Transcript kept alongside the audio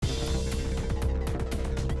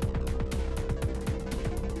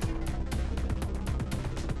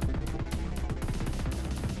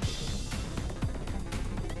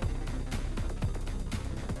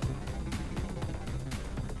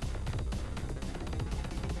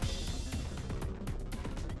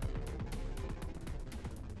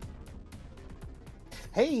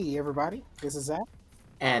Hey, everybody, this is Zach,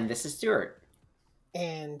 And this is Stuart.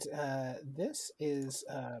 and this is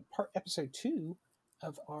part episode two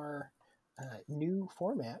of our new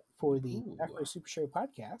format for the Ooh, Afro Super Show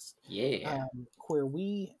podcast, yeah. where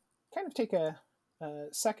we kind of take a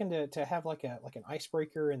second to have like an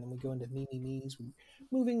icebreaker, and then we go into me's,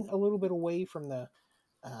 moving a little bit away from the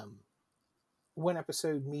um, one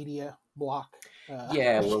episode media block.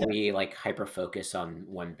 Yeah, where we like hyper focus on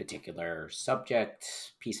one particular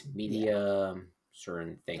subject, piece of Yeah, media,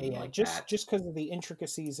 certain thing yeah, like just that. just because of the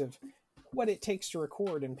intricacies of what it takes to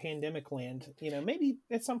record in pandemic land. Maybe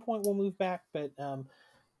at some point we'll move back, but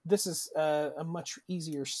this is a much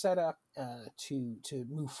easier setup to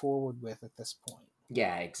move forward with at this point.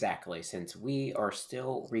 Yeah, exactly. Since we are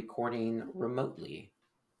still recording remotely.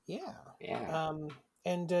 Yeah. Yeah. Um,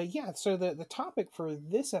 and yeah, so the topic for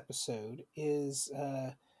this episode is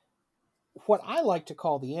what I like to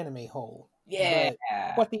call the anime hole, Yeah.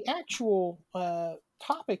 but what the actual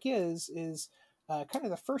topic is kind of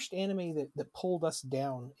the first anime that pulled us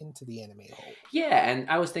down into the anime hole. Yeah, and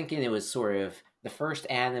I was thinking it was sort of the first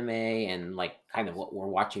anime and like kind of what we're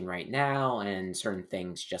watching right now and certain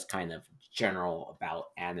things just kind of general about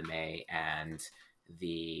anime and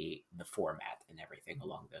the format and everything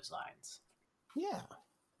along those lines. Yeah.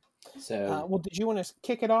 So, Well, did you want to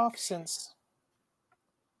kick it off since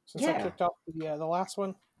I yeah. kicked off the last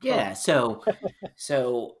one? Or Yeah, so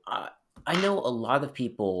I know a lot of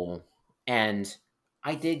people and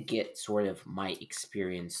I did get sort of my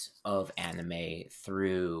experience of anime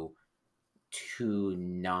through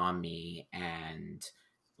Toonami and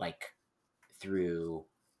like through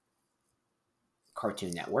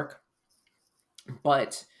Cartoon Network,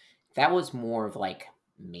 but that was more of like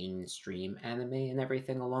mainstream anime and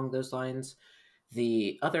everything along those lines.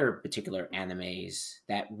 The other particular animes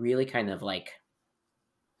that really kind of like,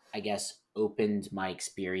 I guess, opened my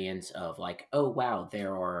experience of like, oh wow,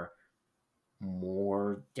 there are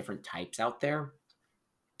more different types out there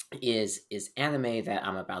is anime that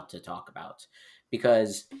I'm about to talk about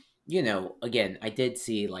because again I did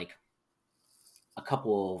see like a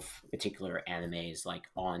couple of particular animes like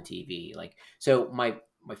on TV. Like so my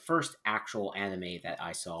first actual anime that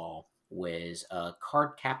I saw was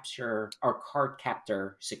Card Capture or Card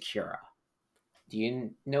Captor Sakura. Do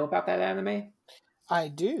you know about that anime? I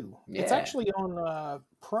do. It's Yeah. actually on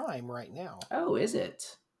Prime right now. Oh, is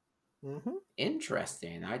it? Hmm.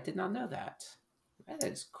 Interesting. I did not know that. That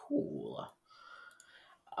is cool.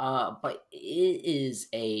 But it is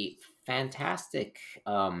a fantastic,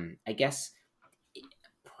 I guess,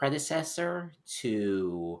 predecessor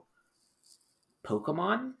to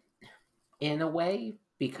Pokemon in a way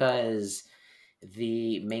because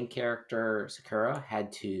the main character Sakura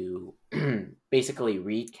had to basically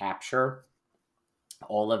recapture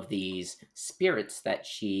all of these spirits that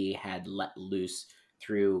she had let loose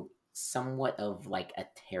through somewhat of like a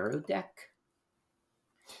tarot deck.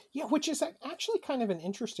 Yeah, which is actually kind of an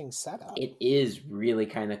interesting setup. It is really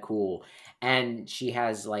kind of cool. And she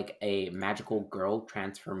has like a magical girl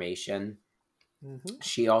transformation. Hmm.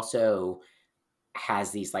 She also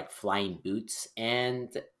has these like flying boots and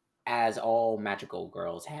as all magical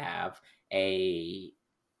girls have a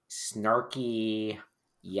snarky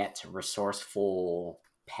yet resourceful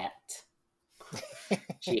pet.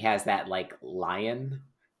 She has that like lion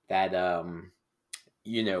that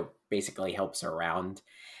basically helps her around.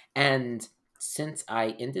 And since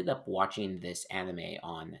I ended up watching this anime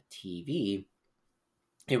on TV,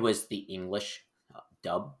 it was the English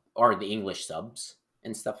dub or the English subs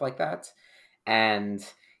and stuff like that. And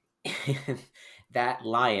that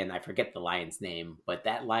lion, I forget the lion's name, but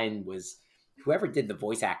that lion was whoever did the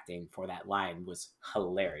voice acting for that lion was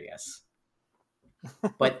hilarious.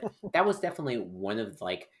 But that was definitely one of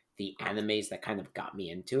like the animes that kind of got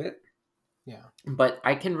me into it. Yeah. But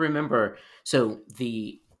I can remember so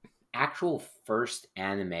the actual first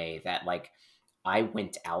anime that like I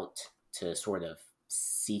went out to sort of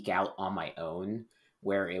seek out on my own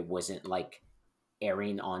where it wasn't like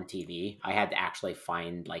airing on TV. I had to actually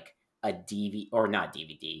find like a DVD or not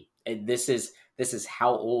DVD. This is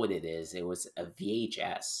how old it is. It was a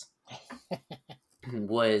VHS.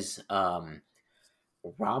 Was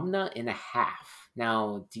Ramna and a Half.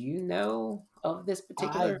 Now, do you know of this I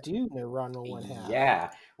particular? do know Ronald one half.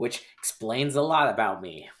 Yeah, which explains a lot about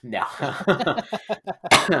me. No.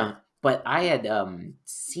 But I had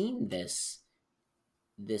seen this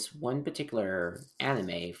one particular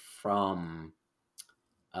anime from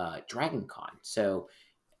Dragon Con. So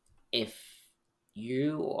if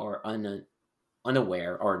you are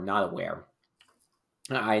unaware or not aware,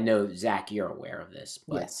 I know Zach, you're aware of this,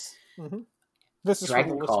 but Yes. Hmm. This is for the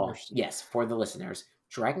Dragon Call, listeners. yes, for the listeners,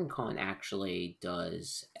 Dragon Con actually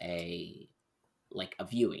does a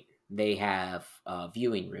viewing. They have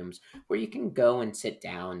viewing rooms where you can go and sit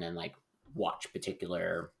down and like watch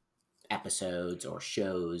particular episodes or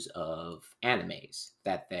shows of animes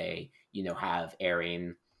that they have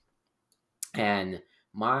airing. And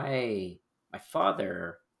my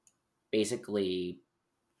father basically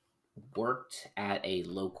worked at a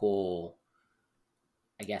local,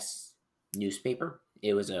 I guess, newspaper.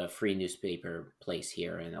 It was a free newspaper place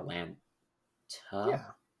here in Atlanta, Yeah.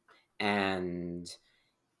 and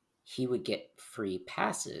he would get free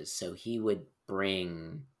passes, so he would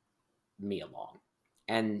bring me along.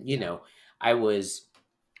 And Yeah. I was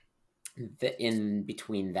in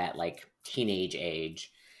between that like teenage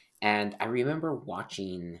age, and I remember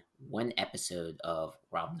watching one episode of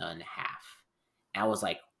Ramna and a Half. And I was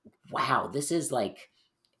like, wow, this is like,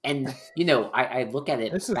 and I look at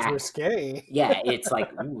it This is back. risque. Yeah, it's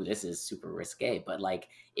like, ooh, this is super risque, but like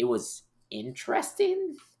it was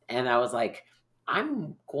interesting, and I was like,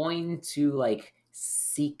 I'm going to like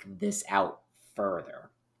seek this out further.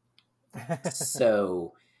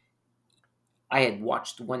 So I had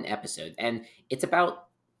watched one episode, and it's about,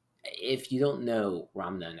 if you don't know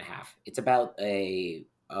Ramna and a Half, it's about a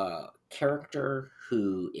character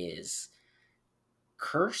who is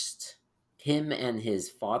cursed, him and his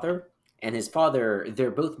father,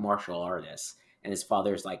 they're both martial artists, and his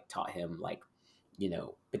father's like taught him like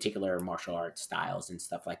particular martial arts styles and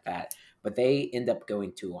stuff like that, but they end up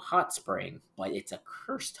going to a hot spring, but it's a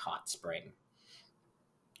cursed hot spring,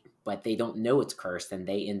 but they don't know it's cursed, and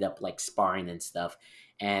they end up like sparring and stuff,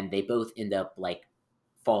 and they both end up like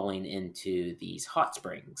falling into these hot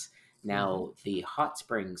springs. Hmm. Now the hot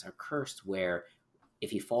springs are cursed, where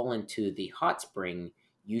if you fall into the hot spring,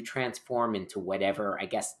 you transform into whatever, I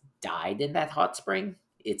guess, died in that hot spring.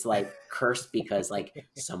 It's like cursed because like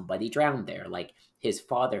somebody drowned there. Like his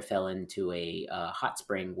father fell into a hot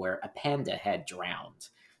spring where a panda had drowned.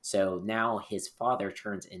 So now his father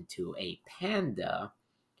turns into a panda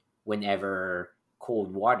whenever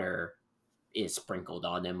cold water is sprinkled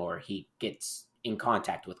on him or he gets in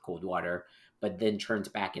contact with cold water, but then turns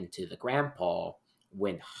back into the grandpa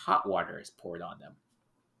when hot water is poured on them.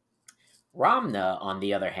 Ramna, on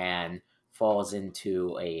the other hand, falls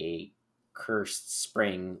into a cursed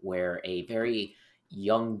spring where a very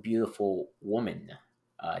young, beautiful woman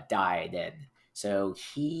died in. So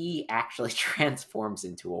he actually transforms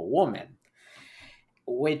into a woman,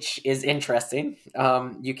 which is interesting.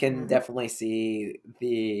 You can Hmm. definitely see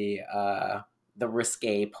the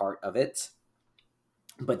risque part of it,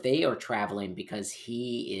 but they are traveling because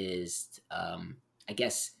he is, I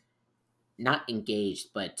guess, not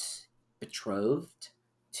engaged but betrothed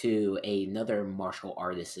to another martial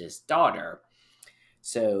artist's daughter.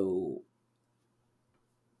 So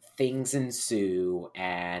things ensue,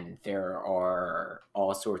 and there are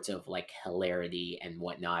all sorts of like hilarity and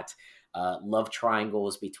whatnot. Love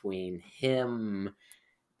triangles between him,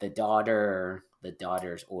 the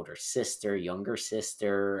daughter's older sister, younger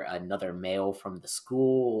sister, another male from the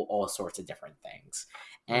school, all sorts of different things.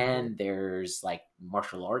 Hmm. And there's like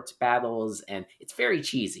martial arts battles, and it's very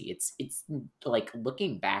cheesy. It's like,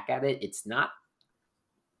 looking back at it, it's not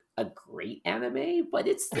a great anime, but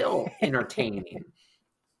it's still entertaining.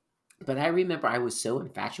 But I remember I was so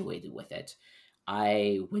infatuated with it.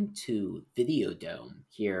 I went to Videodome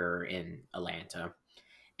here in Atlanta,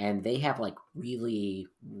 and they have like really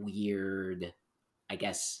weird, I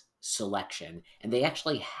guess, selection. And they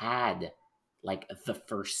actually had like the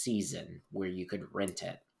first season where you could rent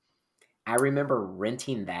it. I remember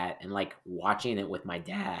renting that and like watching it with my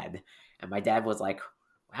dad. And my dad was like,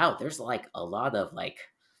 wow, there's like a lot of like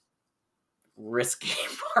risky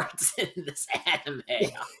parts in this anime.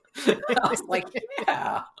 I was like,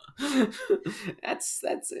 yeah, that's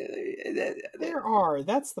There are.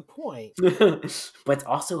 That's the point. but it's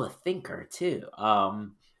also a thinker too.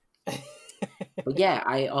 But yeah,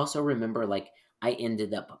 I also remember like I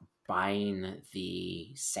ended up buying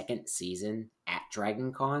the second season at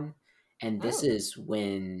Dragon Con, and this Oh. is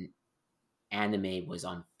when anime was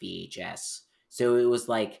on VHS. So it was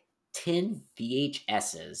like 10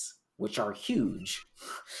 VHSs, which are huge,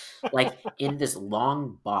 like in this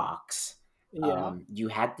long box. Yeah. You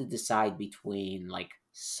had to decide between like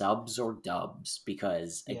subs or dubs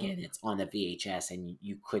because Yeah. again it's on a VHS and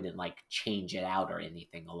you couldn't like change it out or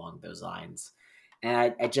anything along those lines.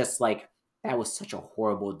 And I just like, that was such a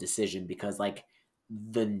horrible decision because like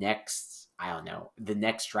the next, I don't know, the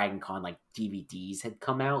next Dragon Con like DVDs had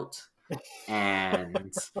come out, and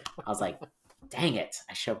I was like, dang it,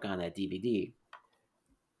 I should have gotten a DVD.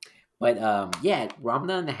 But yeah,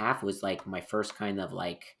 Ramna and a Half was like my first kind of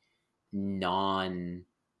like non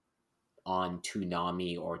on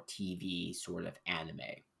Toonami or TV sort of anime.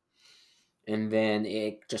 And then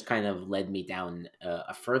it just kind of led me down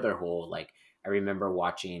a further hole. Like, I remember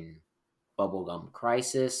watching Bubblegum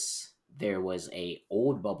Crisis. There was a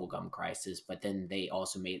old Bubblegum Crisis, but then they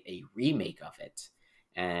also made a remake of it.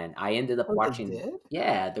 And I ended up Oh, they watching, did?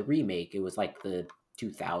 yeah, the remake. It was like the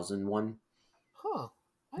 2000 one. Huh.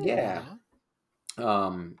 I didn't know Yeah.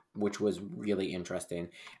 that. Which was really interesting.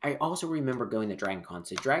 I also remember going to Dragon Con.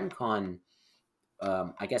 So Dragon Con,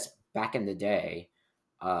 I guess back in the day,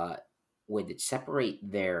 uh, would separate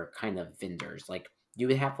their kind of vendors. Like, you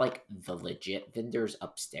would have like the legit vendors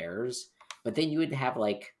upstairs, but then you would have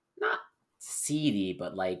like not seedy,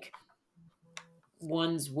 but like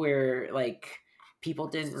ones where like people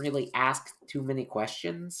didn't really ask too many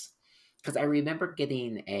questions. Because I remember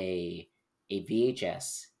getting a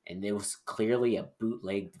VHS, and it was clearly a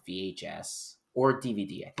bootlegged VHS or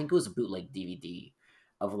DVD. I think it was a bootleg DVD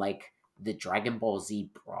of like the Dragon Ball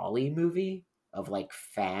Z Brawly movie of like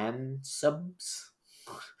fan subs,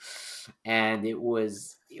 and it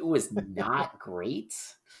was not great,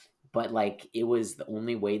 but like it was the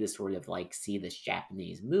only way to sort of like see this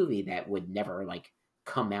Japanese movie that would never like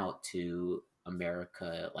come out to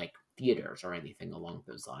America like theaters or anything along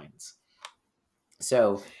those lines.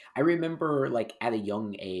 So I remember like at a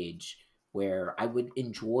young age where I would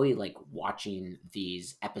enjoy like watching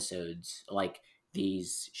these episodes, like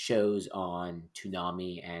these shows on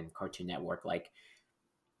Toonami and Cartoon Network, like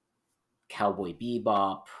Cowboy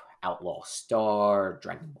Bebop, Outlaw Star,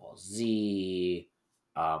 Dragon Ball Z,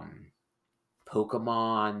 um,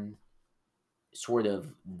 Pokemon, sort of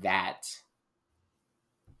that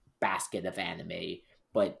basket of anime.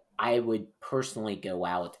 But I would personally go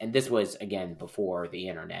out, and this was again before the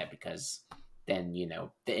internet, because then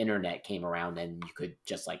the internet came around and you could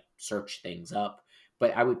just like search things up.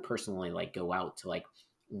 But I would personally like go out to like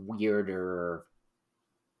weirder,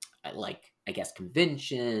 like I guess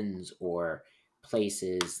conventions or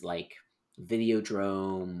places like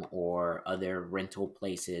Videodrome or other rental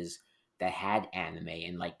places that had anime,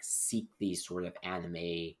 and like seek these sort of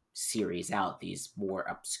anime series out, these more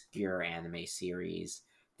obscure anime series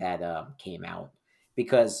that came out.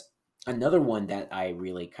 Because another one that I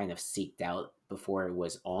really kind of seeked out before it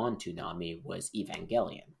was on Toonami was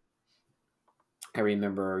Evangelion. I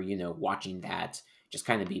remember, watching that, just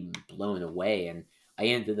kind of being blown away, and I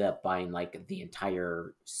ended up buying like the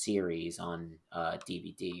entire series on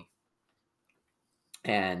DVD.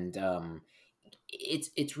 And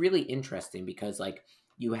it's really interesting because like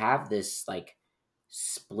you have this like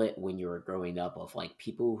split when you were growing up of like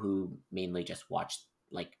people who mainly just watched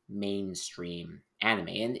like mainstream anime,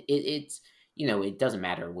 and it's it doesn't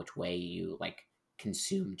matter which way you like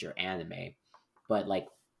consumed your anime, but like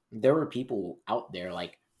there were people out there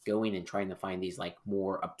like going and trying to find these like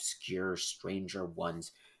more obscure, stranger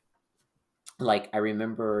ones. Like, I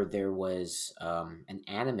remember there was an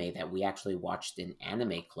anime that we actually watched in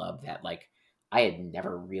anime club that like I had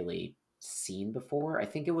never really seen before. I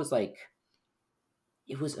think it was an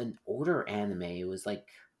older anime. It was like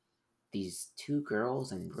these two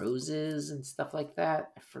girls and roses and stuff like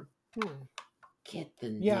that. I Hmm. forget the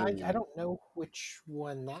Yeah, I name. don't know which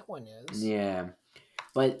one that one is. Yeah,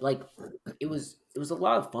 but like it was a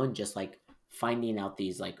lot of fun just like finding out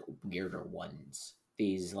these like weirder ones,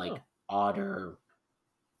 these Huh. like odder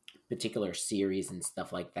particular series and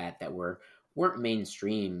stuff like that that weren't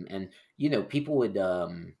mainstream. And people would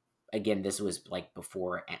again, this was like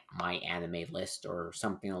before my anime list or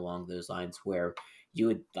something along those lines, where you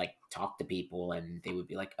would like talk to people and they would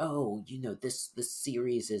be like, oh, this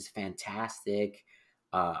series is fantastic.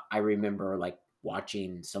 I remember like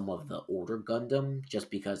watching some of the older Gundam just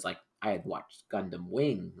because like I had watched Gundam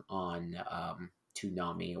Wing on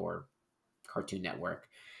Toonami or Cartoon Network.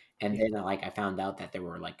 And Yeah. then like I found out that there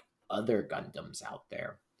were like other Gundams out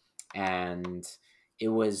there. And it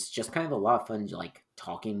was just kind of a lot of fun, like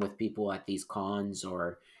talking with people at these cons,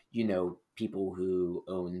 or people who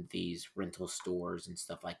own these rental stores and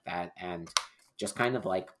stuff like that, and just kind of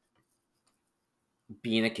like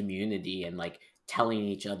being a community and like telling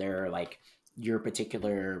each other like your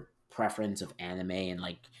particular preference of anime, and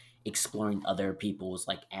like exploring other people's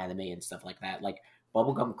like anime and stuff like that. Like,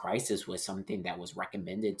 Bubblegum Crisis was something that was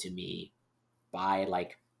recommended to me by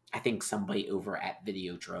like I think somebody over at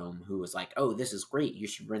Videodrome, who was like, "Oh, this is great. You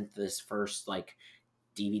should rent this first like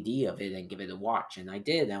DVD of it and give it a watch." And I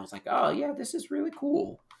did. And I was like, "Oh yeah, this is really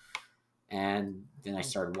cool." And then I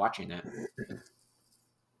started watching it.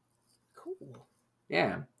 Cool.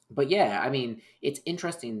 Yeah. But yeah, I mean, it's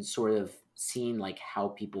interesting sort of seeing like how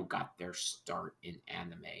people got their start in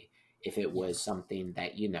anime. If it Yeah. was something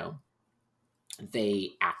that,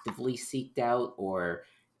 they actively seeked out, or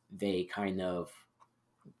they kind of,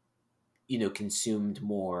 consumed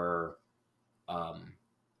more, um,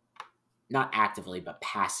 not actively, but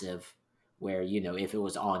passive, where, if it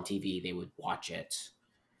was on TV, they would watch it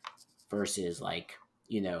versus like,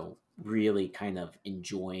 really kind of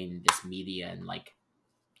enjoying this media and like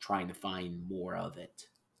trying to find more of it.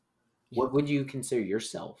 Yeah. What would you consider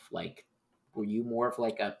yourself? Like, were you more of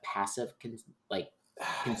like a passive, like,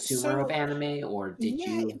 consumer of So anime, or did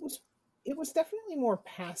yeah, you? it was definitely more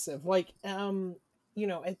passive. Like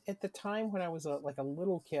at the time when I was like a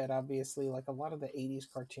little kid, obviously, like a lot of the 80s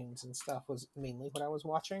cartoons and stuff was mainly what I was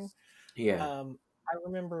watching. Yeah. I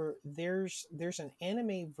remember there's an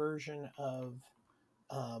anime version of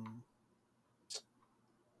um,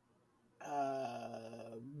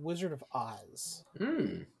 Wizard of Oz.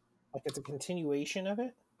 Hmm. Like it's a continuation of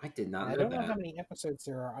it, I did and not I know don't know how that. many episodes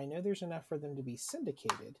there are. I know there's enough for them to be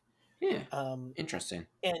syndicated. Yeah. Um, Interesting.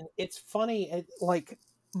 and it's funny, like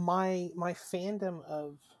my fandom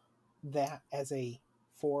of that as a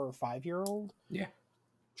 4 or 5 year old Yeah.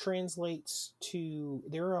 translates to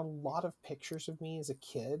there are a lot of pictures of me as a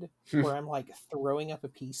kid where I'm like throwing up a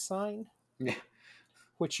peace sign, Yeah.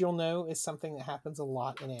 which you'll know is something that happens a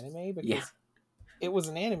lot in anime Yeah. because it was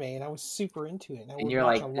an anime and I was super into it and I And would you're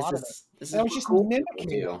watch a like, this lot of it. is this And I is was what just cool people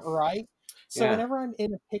mimicking it, do. right? So Yeah. whenever I'm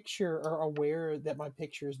in a picture or aware that my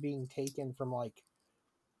picture is being taken from like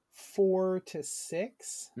 4 to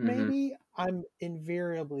 6, Mm-hmm. maybe, I'm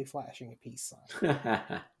invariably flashing a peace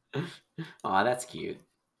sign. Oh, that's cute.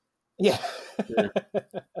 Yeah. Yeah.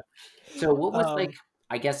 So what was like, um,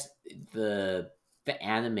 I guess, the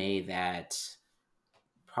anime that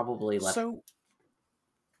probably left. so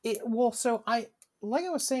so I like I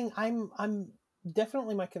was saying, I'm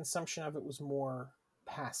definitely my consumption of it was more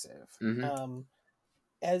passive. Mm-hmm.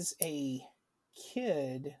 As a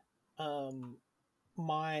kid, um,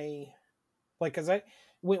 my like because I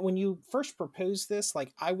when you first proposed this,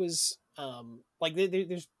 like I was like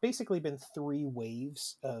there's basically been 3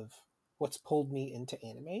 waves of what's pulled me into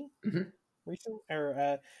anime Mm-hmm. recently,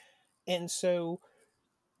 or and so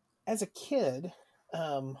as a kid,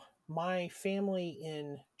 um, my family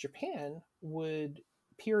in Japan would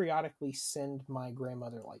periodically send my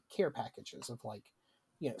grandmother like care packages of like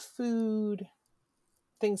food,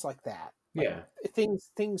 things like that, like Yeah.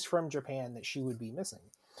 things from Japan that she would be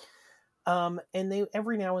missing. And they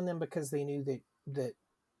every now and then, because they knew that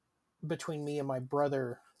between me and my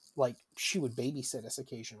brother, like she would babysit us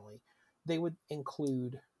occasionally, they would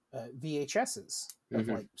include VHSs of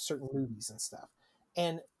Mm-hmm. like certain movies and stuff,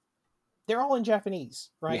 and they're all in Japanese,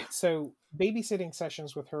 Yeah. right? So babysitting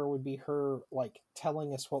sessions with her would be her like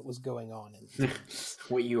telling us what was going on in these movies.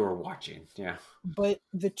 What you were watching. Yeah. But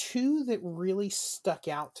the two that really stuck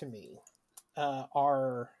out to me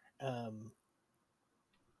are um,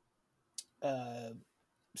 uh,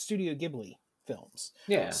 Studio Ghibli films.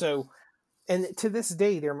 Yeah. So, and to this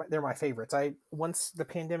day, they're my favorites. I once the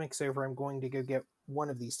pandemic's over, I'm going to go get one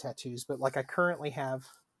of these tattoos. But like, I currently have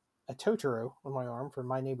a Totoro on my arm from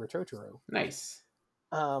My Neighbor Totoro. Nice.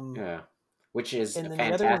 Um, Yeah. Which is and then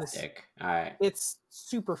the other one is fantastic. I it's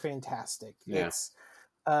super fantastic. Yeah. It's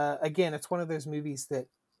again, it's one of those movies that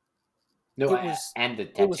No, it was and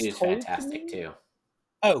the it was tattoo's told to fantastic me. too.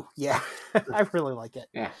 Oh yeah, I really like it.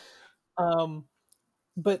 Yeah. Um,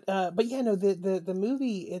 but yeah, no, the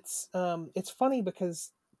movie, it's funny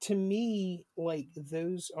because to me, like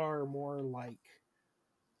those are more like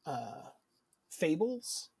uh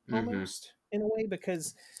fables Mm-hmm. almost in a way,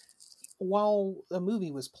 because while a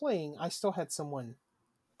movie was playing, I still had someone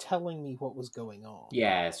telling me what was going on.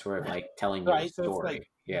 Yeah, it's sort of like telling you a Right, so it's like story.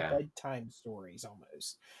 Yeah. bedtime stories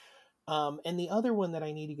almost. And the other one that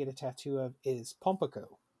I need to get a tattoo of is Pompoko,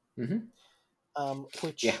 Mm-hmm. Yeah.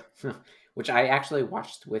 which Which I actually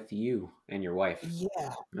watched with you and your wife.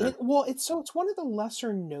 yeah, Yeah. it's one of the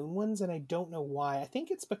lesser known ones, and I don't know why. I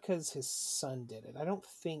think it's because his son did it. I don't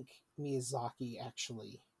think Miyazaki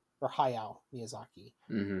actually, or Hayao Miyazaki,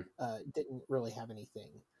 Mm-hmm. didn't really have anything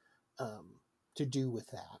um, to do with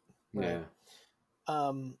that, right? Yeah.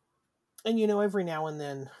 Um, and every now and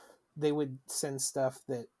then they would send stuff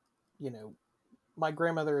that you know my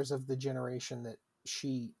grandmother is of the generation that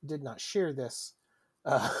she did not share this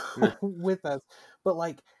uh, Yeah. with us, but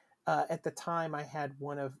like at the time I had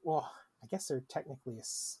one of, well, I guess they're technically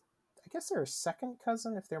I guess they're a second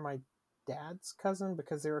cousin if they're my dad's cousin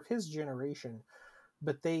because they're of his generation,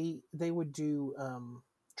 but they would do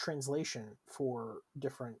translation for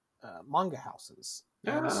different manga houses,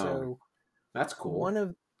 and Oh, so that's cool. one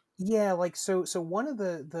of yeah, like so one of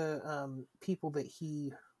the people that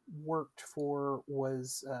he worked for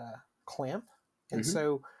was Clamp, and Mm-hmm.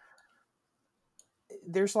 so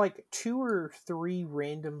there's like 2 or 3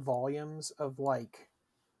 random volumes of like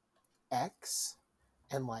X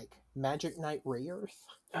and like Magic Knight Rayearth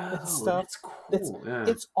and Oh, stuff. that's It's cool. Yeah.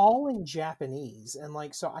 it's all in Japanese, and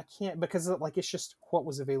like so I can't, because like it's just what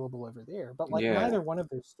was available over there. But like Yeah. neither one of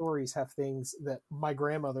those stories have things that my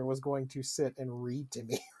grandmother was going to sit and read to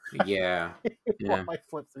me Yeah. while Yeah. I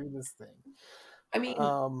flip through this thing. I mean,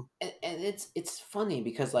 Um, and it's funny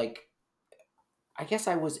because like I guess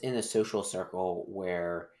I was in a social circle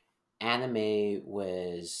where anime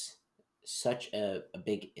was such a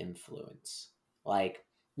big influence. Like,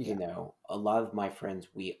 yeah, a lot of my friends,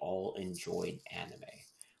 we all enjoyed anime.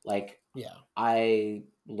 Like, yeah, I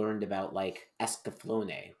learned about like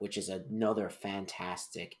Escaflowne, which is another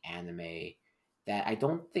fantastic anime that I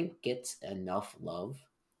don't think gets enough love.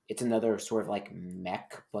 It's another sort of like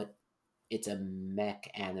mech, but it's a mech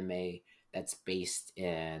anime that's based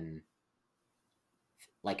in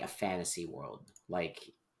like a fantasy world, like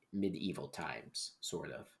medieval times,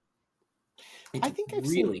 sort of. I It's think I've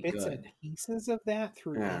seen really bits and good. pieces of that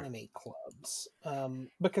through Yeah. anime clubs.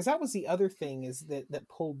 Because that was the other thing is that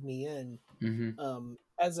pulled me in Mm-hmm.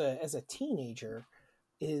 as a teenager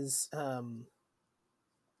is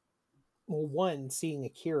well, one, seeing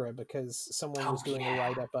Akira because someone Oh was doing a yeah,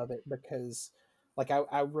 write up of it, because like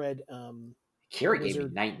I read Kira gave me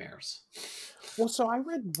Wizard. nightmares. Well, so I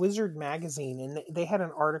read Wizard magazine, and they had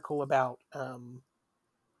an article about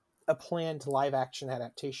a planned live action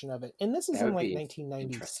adaptation of it, and this is That in would like be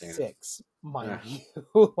interesting. 1996, mind Yeah.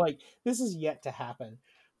 you. Like this is yet to happen,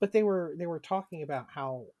 but they were talking about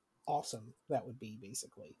how awesome that would be,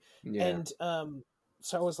 basically. Yeah. And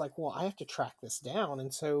so I was like, well, I have to track this down,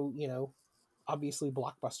 and so obviously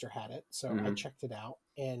Blockbuster had it, so I Mm-hmm. checked it out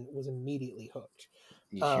and was immediately hooked.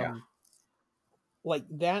 Yeah. um like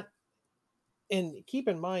that. And keep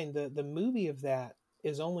in mind, the movie of that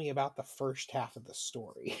is only about the first half of the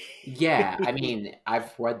story. Yeah, I mean,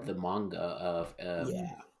 I've read the manga of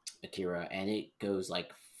Yeah. Akira, and it goes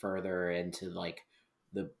like further into like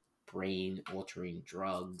the brain altering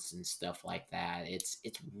drugs and stuff like that. It's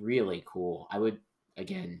really cool. I would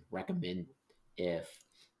again recommend if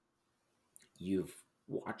you've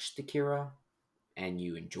watched Akira and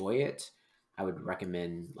you enjoy it, I would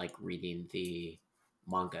recommend like reading the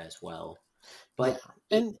manga as well. Yeah. But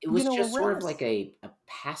And it was just sort around of like this. a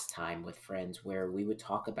pastime with friends where we would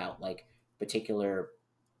talk about like particular,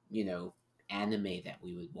 you know, anime that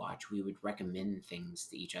we would watch. We would recommend things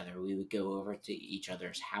to each other. We would go over to each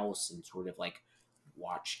other's house and sort of like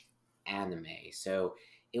watch anime. So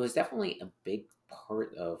it was definitely a big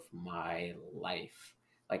part of my life.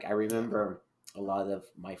 Like I Yeah. remember a lot of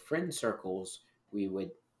my friend circles, we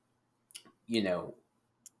would, you know,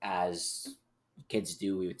 as kids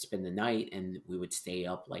do, we would spend the night and we would stay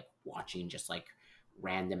up like watching just like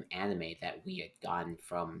random anime that we had gotten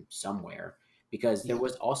from somewhere, because there Yeah.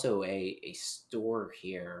 was also a store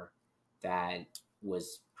here that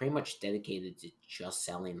was pretty much dedicated to just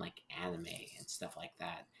selling like anime and stuff like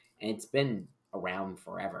that, and it's been around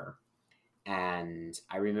forever. And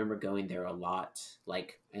I remember going there a lot,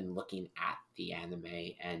 like, and looking at the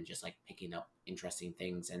anime and just like picking up interesting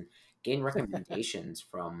things and gain recommendations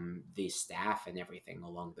from the staff and everything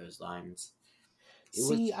along those lines. It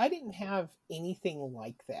See, was, I didn't have anything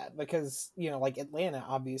like that because, like Atlanta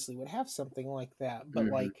obviously would have something like that, but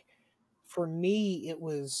mhm, like for me it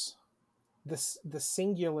was the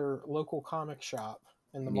singular local comic shop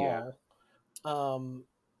in the yeah, mall. Um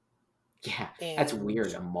yeah, that's and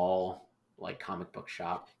weird. A mall like comic book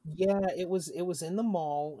shop. yeah, it was in the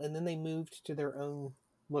mall, and then they moved to their own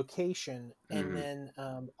location, and Hmm. then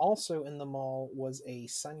also in the mall was a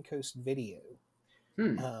Suncoast Video,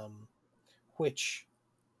 Hmm. um, which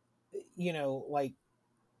like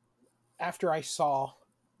after I saw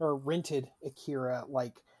or rented Akira,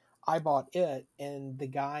 like I bought it, and the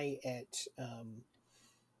guy at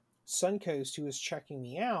Suncoast who was checking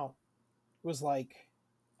me out was like,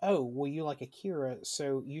 "Oh, well, you like Akira,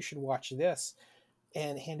 so you should watch this,"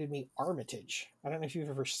 and handed me Armitage. I don't know if you've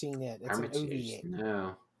ever seen it. It's an Armitage. OVA.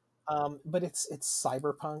 No. But it's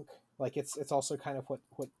cyberpunk. Like it's also kind of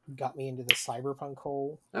what got me into the cyberpunk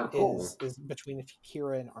hole Oh, cool. is between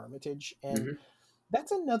Akira and Armitage, and Hmm.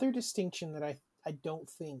 that's another distinction that I don't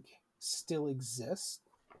think still exists,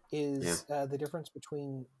 Yeah. is the difference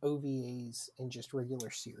between OVAs and just regular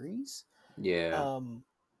series. Yeah.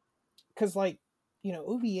 Because like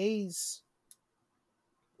OVAs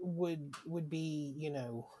would be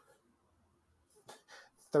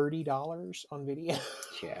 $30 on video.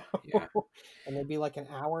 Yeah. Yeah. And it'd be like an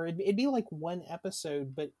hour. It'd be like one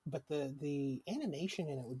episode, but the animation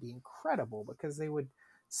in it would be incredible because they would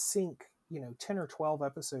sync you know, 10 or 12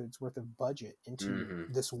 episodes worth of budget into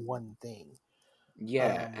Hmm. this one thing.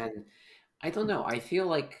 Yeah, um and I don't know. I feel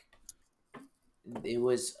like it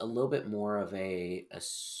was a little bit more of a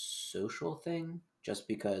social thing, just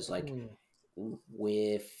because like hmm,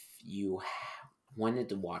 if you wanted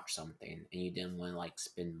to watch something and you didn't want to like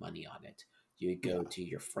spend money on it, you would yeah, go to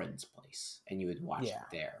your friend's place and you would watch it yeah,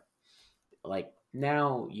 there. Like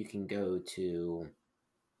now you can go to,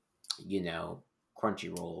 you know,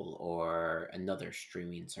 Crunchyroll or another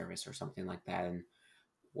streaming service or something like that and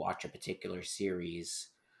watch a particular series.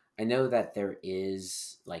 I know that there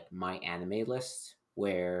is like my anime list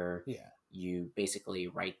where yeah, you basically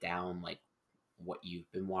write down like what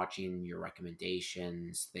you've been watching, your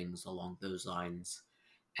recommendations, things along those lines.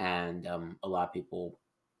 And a lot of people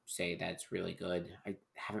say that it's really good. I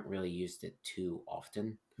haven't really used it too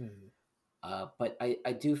often, hmm. but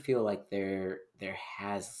I do feel like there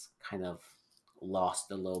has kind of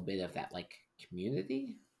lost a little bit of that like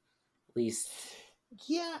community, at least.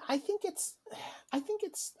 Yeah, I think it's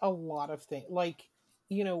a lot of things. Like,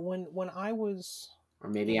 you know, when I was Or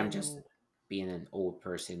maybe I'm just in, being an old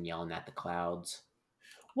person yelling at the clouds.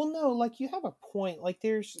 well, no, like you have a point. Like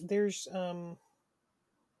there's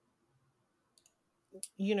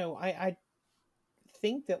you know, I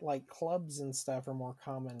think that like clubs and stuff are more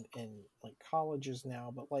common in like colleges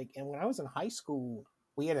now, but like, and when I was in high school,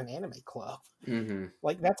 we had an anime club. Hmm.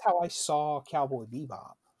 Like that's how I saw Cowboy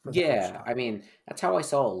Bebop for the first Yeah, I time. mean, that's how I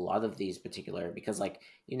saw a lot of these particular because like,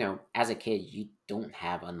 you know, as a kid, you don't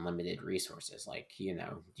have unlimited resources. Like, you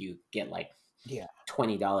know, you get like Yeah,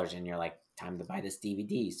 $20 and you're like, time to buy this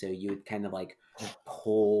DVD. So you would kind of like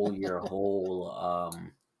pull your whole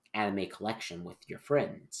anime collection with your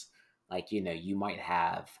friends. Like, you know, you might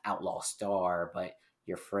have Outlaw Star, but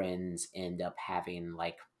your friends end up having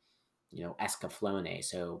like, you know, Escaflowne.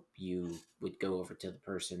 So you would go over to the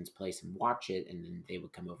person's place and watch it, and then they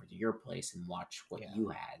would come over to your place and watch what yeah. you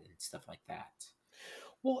had and stuff like that.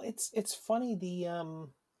 Well, it's funny. The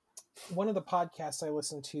one of the podcasts I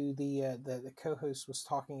listened to, the co-host was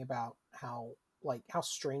talking about how, like, how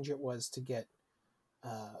strange it was to get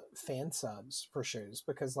fan subs for shows,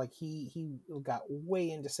 because like he got way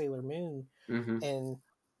into Sailor Moon Mm-hmm. and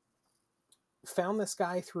found this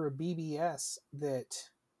guy through a BBS that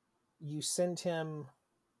you send him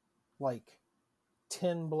like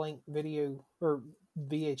 10 blank video or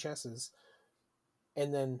VHSs,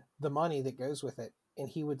 and then the money that goes with it, and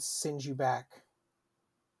he would send you back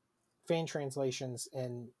fan translations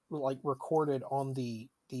and like recorded on the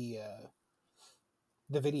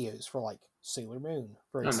videos for like Sailor Moon,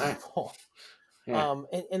 for Oh, nice. example. Yeah.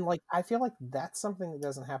 And like I feel like that's something that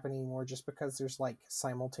doesn't happen anymore, just because there's like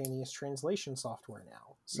simultaneous translation software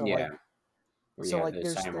now. So Yeah. like, Where you have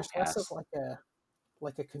those there's less of simulcasts.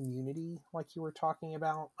 like a community like you were talking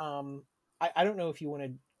about. I don't know if you want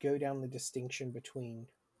to go down the distinction between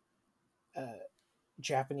uh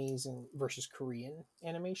Japanese and versus Korean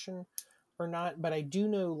animation or not, but I do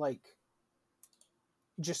know, like,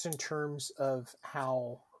 just in terms of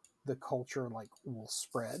how the culture like will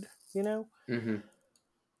spread, you know, Mm-hmm.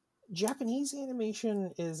 Japanese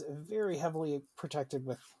animation is very heavily protected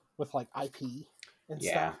with like IP and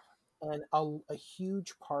Yeah. stuff, and a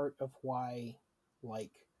huge part of why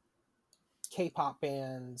like K-pop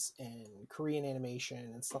bands and Korean animation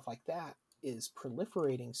and stuff like that is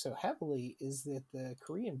proliferating so heavily is that the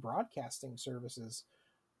Korean broadcasting services,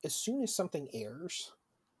 as soon as something airs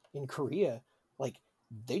in Korea, like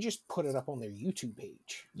they just put it up on their YouTube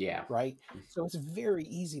page, Yeah. right? So it's very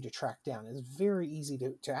easy to track down. It's very easy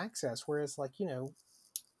to access. Whereas, like, you know,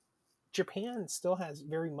 Japan still has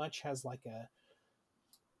very much has like a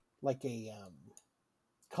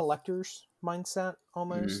collector's mindset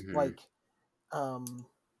almost. Mm-hmm. Like, um,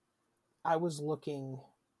 I was looking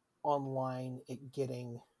online at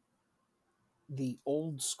getting the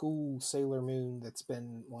old school Sailor Moon that's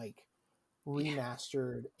been like Yeah.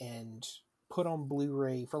 remastered and put on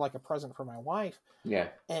Blu-ray for like a present for my wife, Yeah.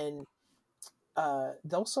 and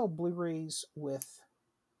they'll sell Blu-rays with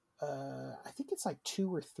I think it's like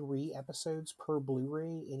 2 or 3 episodes per Blu-ray,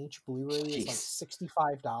 and each Blu-ray is like Jeez.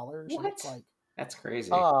 $65, and it's What? like That's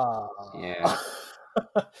crazy. uh Yeah.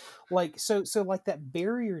 like, so like that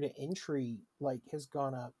barrier to entry like has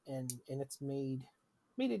gone up, and it's made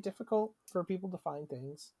it difficult for people to find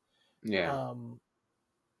things. Yeah. um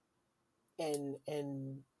and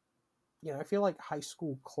you know, I feel like high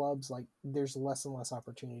school clubs, like there's less and less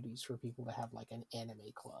opportunities for people to have like an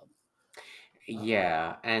anime club. um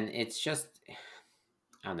Yeah. And it's just,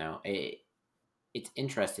 I don't know. It's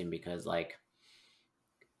interesting because, like,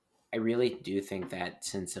 I really do think that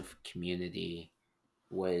sense of community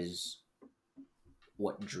was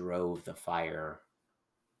what drove the fire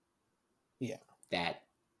Yeah. that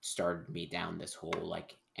started me down this whole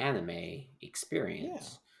like anime Yeah.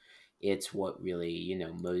 experience. It's what really,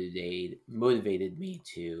 motivated me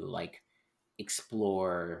to like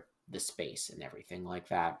explore the space and everything like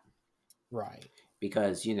that. Right.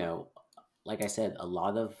 Because, like I said, a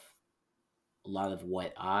lot of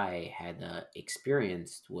what I had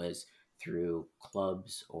experienced was through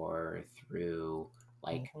clubs or through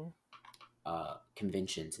like Hmm.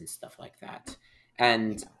 conventions and stuff like that.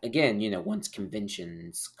 And Yeah. again, once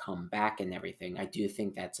conventions come back and everything, I do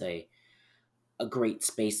think that's a great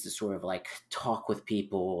space to sort of like talk with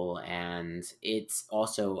people. And it's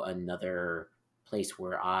also another place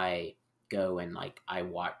where I go and like I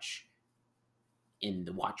watch in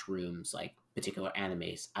the watch rooms like particular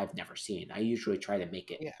animes I've never seen. I usually try to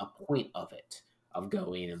make it Yeah. a point of it, of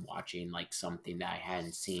going and watching like something that I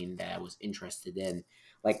hadn't seen that I was interested in.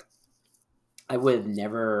 Like I would have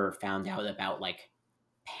never found out about like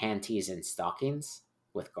panties and stockings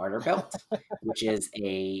with garter belt, which is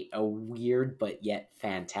a weird but yet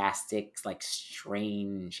fantastic, like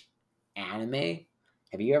strange anime.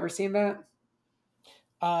 Have you ever seen that?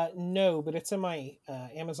 No, but it's in my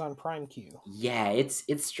Amazon Prime queue Yeah, it's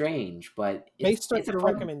strange, but it's based on it's a your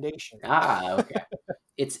fun. recommendation. Okay.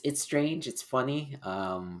 It's strange, it's funny,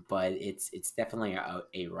 but it's definitely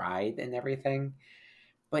a ride and everything.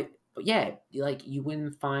 But yeah, like you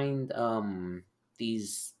wouldn't find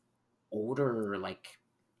these older like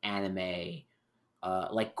anime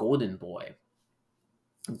like Golden Boy.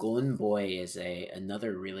 Golden Boy is a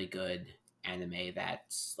another really good anime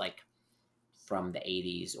that's like from the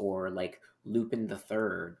 80s, or like Lupin the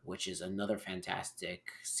Third, which is another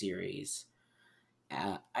fantastic series.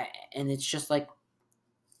 And it's just like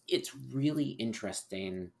it's really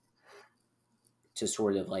interesting to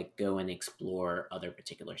sort of like go and explore other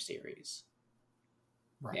particular series.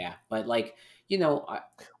 Right. Yeah, but like I,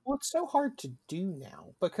 Well, it's so hard to do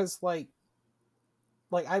now because like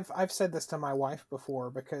I've said this to my wife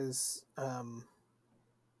before because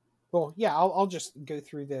well, yeah, I'll just go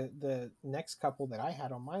through the next couple that I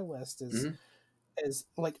had on my list mhm, as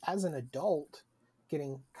like as an adult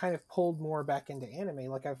getting kind of pulled more back into anime.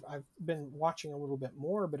 Like I've been watching a little bit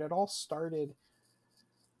more, but it all started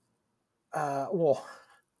well,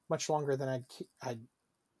 much longer than I'd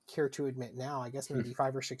care to admit now. I guess maybe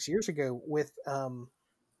 5 or 6 years ago with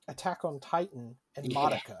Attack on Titan and yeah,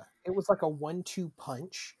 Madoka. It was like a 1-2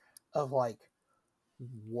 punch of like,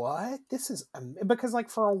 what? This is because like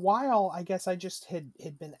for a while, I guess I just had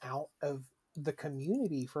been out of the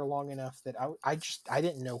community for long enough that I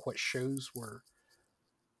didn't know what shows were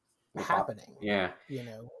happening, yeah,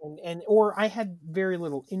 and or I had very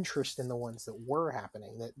little interest in the ones that were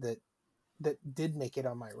happening that did make it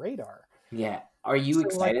on my radar. yeah. Are you So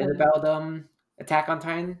like excited when about Attack on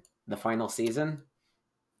Titan, the final season?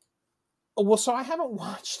 well, so I haven't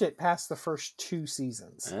watched it past the first 2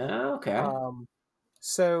 seasons. Okay. Um,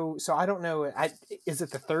 so I don't know. Is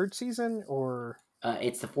it the third season or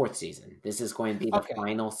It's the fourth season. This is going to be the okay?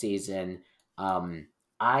 final season. Um,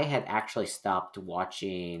 I had actually stopped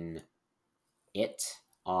watching it,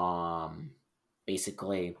 um,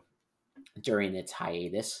 basically during its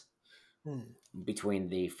hiatus Hmm, between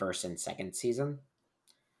the first and second season.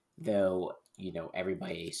 Though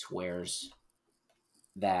everybody swears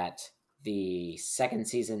that the second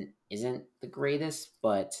season isn't the greatest,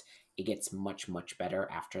 but it gets much much better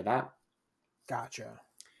after that. gotcha.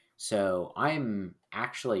 So I'm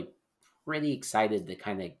actually pretty excited to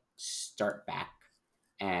kind of start back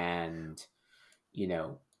and you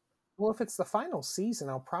know Well, if it's the final season,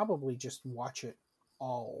 I'll probably just watch it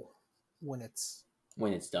all when it's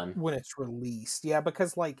when it's done. released. Yeah,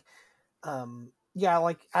 because yeah,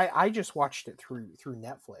 like I just watched it through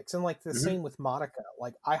Netflix, and like the Hmm. same with Monica.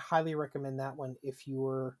 Like I highly recommend that one if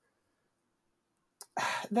you're.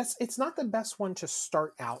 That's it's not the best one to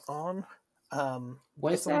start out on.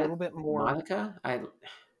 What is It's a that, little bit more. Monica?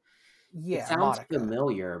 It Yeah, sounds Monica.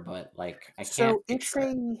 familiar, but like I can't So it's picture it.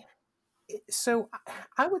 so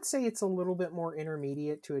I would say it's a little bit more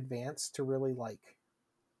intermediate to advanced to really like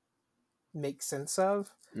make sense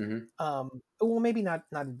of. Hmm. Well, maybe not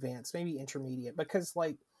advanced, maybe intermediate, because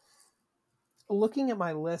like looking at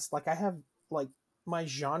my list, like I have like my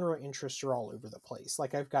genre interests are all over the place.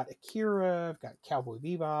 Like I've got Akira, I've got Cowboy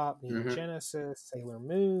Bebop, Neon Hmm. Genesis, Sailor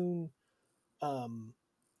Moon, um,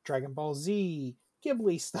 Dragon Ball Z,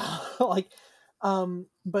 Ghibli stuff. like,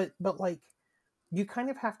 but like you kind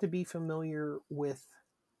of have to be familiar with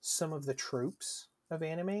some of the tropes of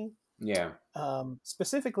anime. Yeah.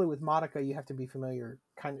 Specifically with Madoka, you have to be familiar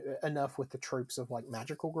kind of enough with the tropes of like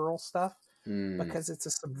magical girl stuff. Mm. because it's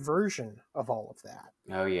a subversion of all of that.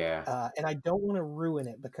 Oh yeah. And I don't want to ruin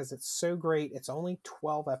it because it's so great. It's only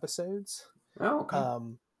 12 episodes. Oh, okay.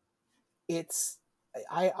 Um, it's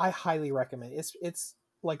I highly recommend it. It's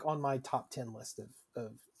like on my top 10 list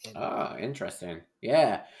of anime. Oh, interesting.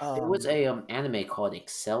 Yeah, there was Um, a anime called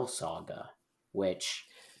Excel Saga, which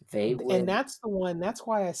they and would that's the one. That's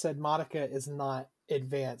why I said Madoka is not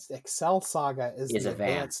advanced. Excel Saga is is the advanced.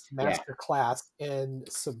 advanced Yeah. master class in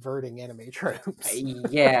subverting anime tropes.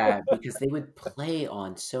 Yeah, because they would play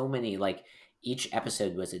on so many like each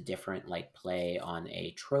episode was a different like play on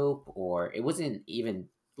a trope, or it wasn't even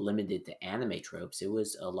limited to anime tropes. It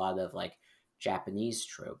was a lot of like Japanese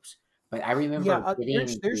tropes. But I Yeah, remember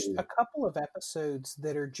getting there's a to couple of episodes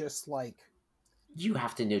that are just like, you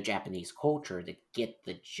have to know Japanese culture to get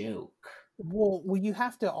the joke. well, you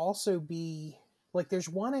have to also be like, there's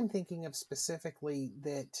one I'm thinking of specifically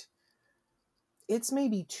that it's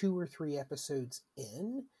maybe 2 or 3 episodes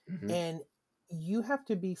in, Hmm. and you have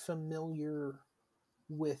to be familiar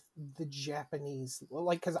with the Japanese,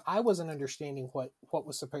 like, because I wasn't understanding what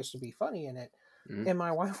was supposed to be funny in it, Hmm. and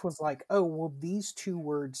my wife was like, "Oh, well, these 2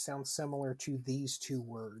 words sound similar to these 2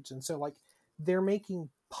 words," and so like they're making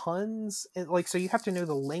puns, and like so you have to know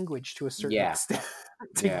the language to a certain Yeah, extent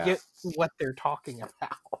to yeah. get what they're talking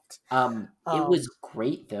about. It was Um,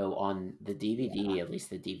 great though on the yeah. DVD, at least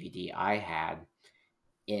the DVD I had.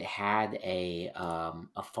 It had a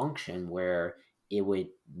function where it would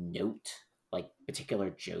note like particular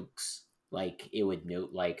jokes. Like it would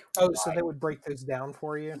note like Oh, so why they would break those down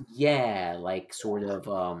for you. yeah, like sort of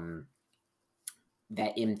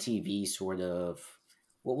that MTV sort of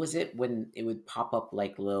what was it when it would pop up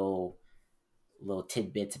like little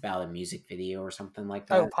tidbits about a music video or something like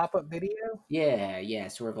Oh, that. pop up video. Yeah, yeah,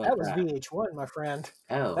 sort of like That was that. VH1, my friend.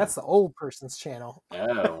 Oh, That's the old person's channel.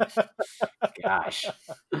 oh, gosh.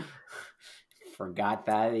 Forgot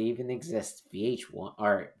that it even exists. VH1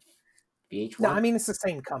 or No, VH1? I mean it's the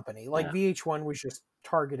same company. Like No, VH1 was just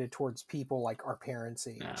targeted towards people like our parents'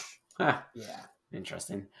 no. age. Huh, Yeah.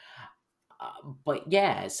 interesting. But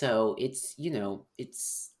yeah, so it's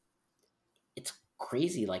it's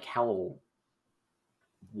crazy like how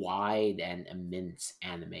wide and immense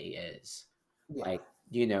anime is. Yeah. Like,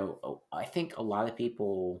 I think a lot of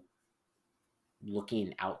people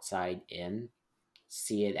looking outside in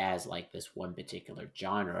see it as like this one particular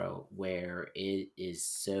genre where it is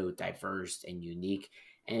so diverse and unique,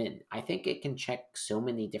 and I think it can check so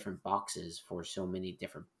many different boxes for so many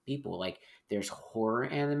different people. Like there's horror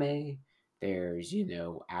anime, there's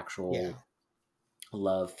Yeah. actual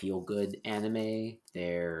love feel good anime,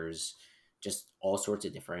 there's just all sorts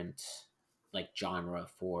of different like genre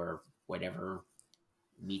for whatever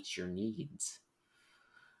meets your needs.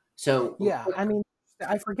 So a Yeah. quick I mean,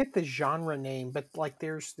 I forget the genre name, but like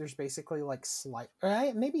there's basically like slice,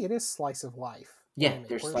 maybe it is slice of life yeah, anime,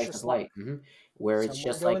 there's where it's slice of just like life, where it's someone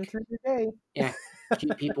just going like through their day. yeah,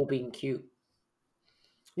 cute people being cute.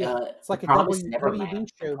 Yeah. It's The like a Promised Neverland. WB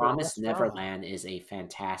The show, but less Promised drama. Neverland is a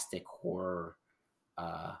fantastic horror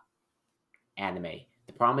uh, anime.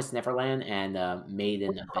 The Promised Neverland and Made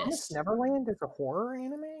in Wait, Promise Abyss. Neverland is a horror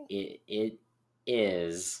anime? It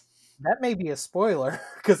is. That may be a spoiler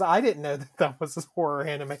because I didn't know that that was a horror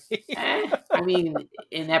anime. I mean,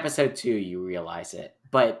 in episode 2, you realize it,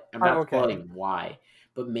 but I'm Oh, not okay. spoiling why.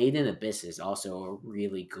 But Made in Abyss is also a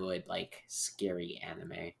really good, like, scary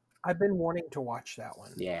anime. I've been wanting to watch that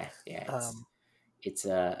one. Yeah, yeah, Um, it's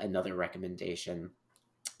another recommendation.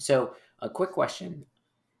 So, a quick question: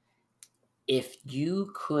 if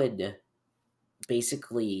you could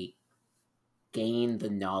basically gain the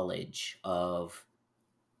knowledge of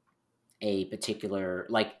a particular,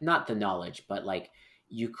 like, not the knowledge, but like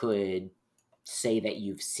you could say that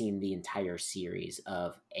you've seen the entire series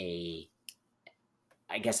of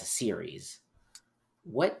I guess, a series.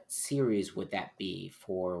 What series would that be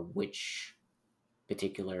for which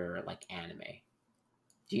particular like anime?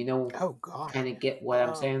 Do you know oh gosh. kind of get what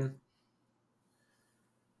I'm Um, saying?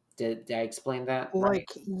 Did I explain that right?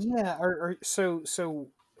 like yeah, or so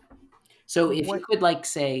So if you what? could like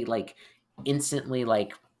say like instantly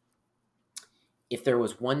like if there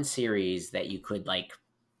was one series that you could like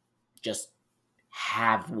just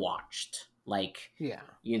have watched, like, Yeah.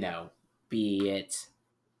 you know, be it,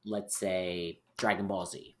 let's say, Dragon Ball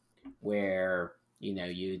Z, where,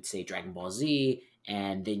 you'd say Dragon Ball Z,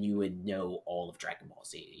 and then you would know all of Dragon Ball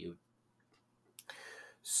Z.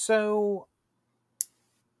 So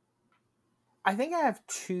I think I have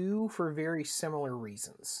two for very similar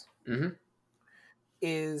reasons. Hmm.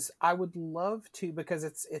 Is I would love to, because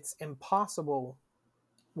it's impossible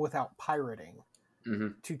without pirating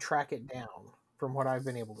Hmm. to track it down from what I've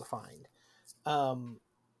been able to find. Um,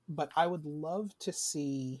 but I would love to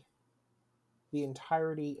see the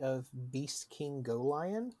entirety of Beast King Go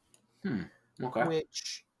Lion, Hmm. Okay.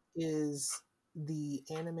 which is the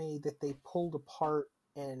anime that they pulled apart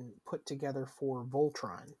and put together for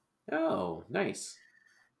Voltron. Oh, nice.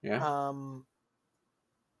 Yeah. Um,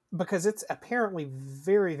 because it's apparently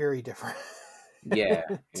very, very different. Yeah.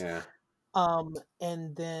 Yeah.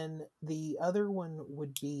 And then the other one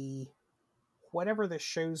would be whatever the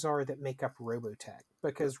shows are that make up Robotech,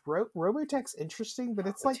 because Robotech's interesting, but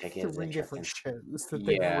it's like Robotech is three different interesting. shows that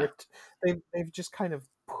they've Yeah. ripped. They've just kind of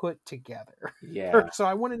put together. Yeah. So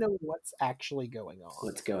I want to know what's actually going on.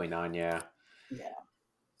 What's going on? Yeah.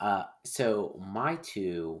 Yeah. So my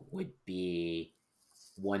two would be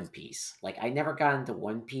One Piece. Like I never got into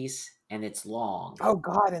One Piece, and it's long. Oh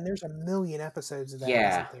God, and there's a million episodes of that, Yeah.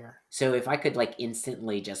 isn't there? So if I could like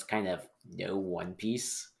instantly just kind of know One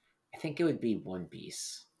Piece, I think it would be One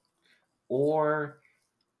Piece or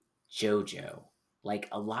JoJo. Like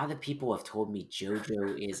a lot of people have told me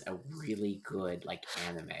JoJo is a really good like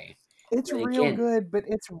anime. It's But real again, good, but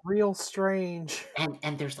it's real strange.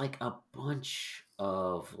 and there's like a bunch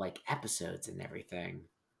of like episodes and everything.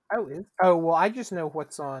 Oh, is oh well, I just know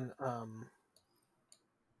what's on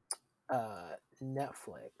uh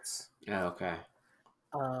Netflix. Oh, okay.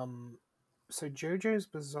 Um, so JoJo's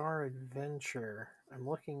Bizarre Adventure. I'm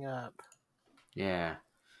looking up. Yeah.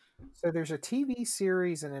 So there's a TV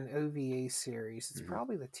series and an OVA series. It's Hmm.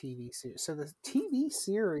 probably the TV series. So the TV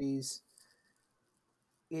series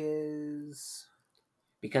is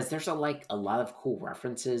Because there's a lot of cool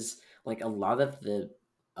references, like a lot of the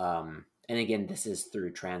and again this is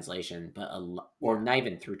through translation, but or yeah, not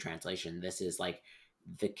even through translation. This is like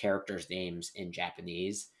the characters' names in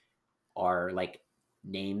Japanese are like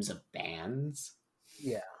names of bands.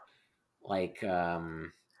 yeah. Like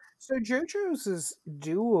So JoJo's is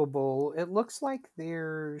doable. It looks like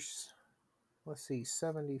there's let's see,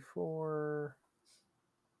 74.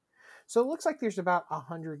 So it looks like there's about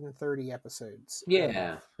 130 episodes of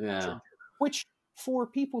yeah, yeah. JoJo, which for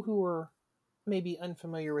people who are maybe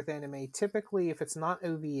unfamiliar with anime, typically if it's not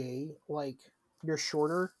OVA, like your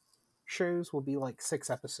shorter shows will be like 6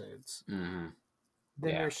 episodes. Hmm.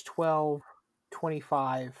 Then Yeah. there's 12,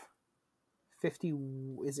 25, 50.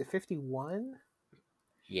 Is it 51?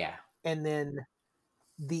 Yeah. And then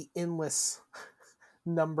the endless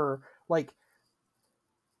number, like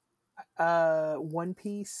One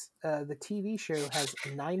Piece, the TV show has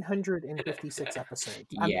 956 episodes.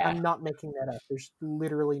 Yeah. I'm not making that up. There's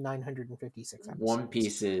literally 956 One episodes.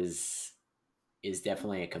 Piece is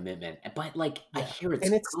definitely a commitment. But like I Yeah, hear it's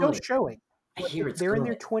and it's still good. showing. I Like hear it's they're in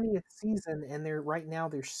good. their 20th season, and they're right now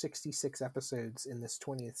there's 66 episodes in this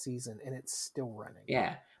 20th season, and it's still running.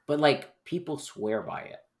 Yeah. But like people swear by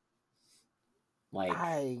it. Like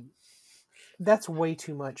I That's way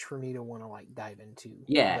too much for me to want to like dive into,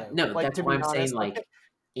 yeah, though. no, Like that's to why be I'm saying honest, like like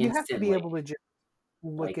you have to be instantly. able to just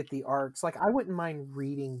look Like at the arcs. Like I wouldn't mind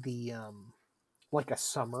reading the like a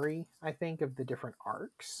summary, I think, of the different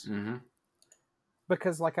arcs, mhm.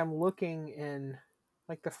 because like I'm looking in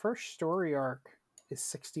like the first story arc is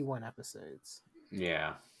 61 episodes.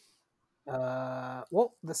 Yeah.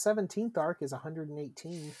 Well, the 17th arc is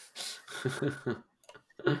 118.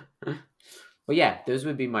 But yeah, those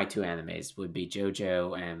would be my two animes. Would be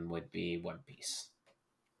JoJo and would be One Piece.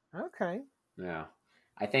 Okay. Yeah.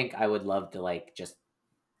 I think I would love to like just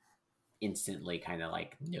instantly kind of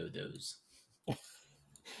like know those.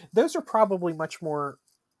 Those are probably much more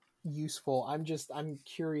useful. I'm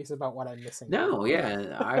curious about what I'm missing out No, on.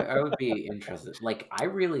 yeah, I would be interested. Like I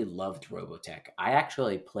really loved Robotech. I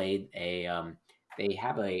actually played a they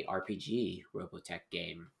have a RPG Robotech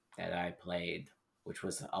game that I played, which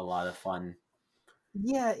was a lot of fun.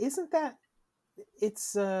 Yeah, isn't that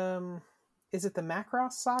it's is it the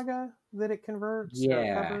Macross saga that it converts or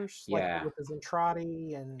Yeah, covers, like yeah. with the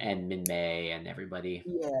Zentradi and And Min May and everybody.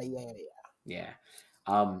 yeah. Yeah.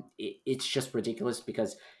 It's just ridiculous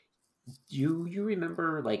because you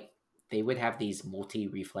remember like they would have these multi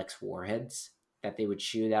reflex warheads that they would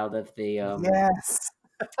shoot out of the Yes.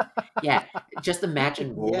 yeah, just imagine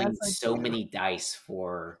Yes, rolling I so do. many dice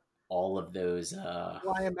for all of those Well,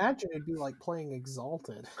 I imagine it'd be like playing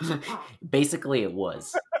Exalted. basically it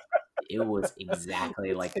was exactly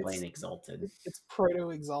It's like playing it's Exalted. it's proto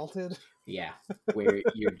Exalted. Yeah, where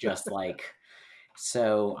you're just like,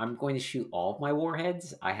 so I'm going to shoot all of my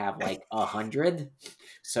warheads. I have like 100,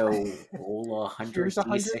 so roll 100 Here's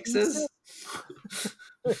 106.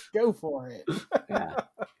 d6s. Go for it. Yeah,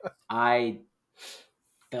 I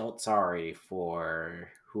felt sorry for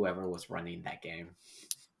whoever was running that game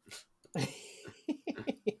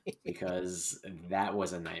because that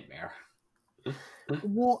was a nightmare.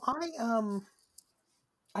 Well,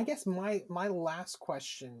 I guess my last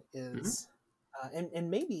question Mhm. is, and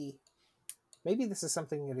maybe this is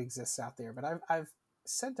something that exists out there, but I've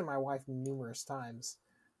said to my wife numerous times,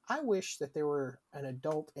 I wish that there were an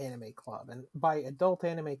adult anime club, and by adult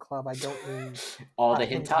anime club, I don't mean All a the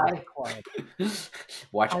hentai hentai. club.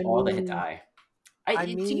 Watch I all the mean, hentai. I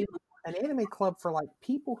Do you? mean an anime club for like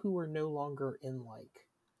people who are no longer in like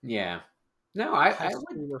Yeah. No, high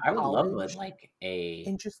school or I would love college, like a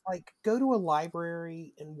and just like go to a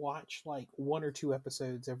library and watch like one or two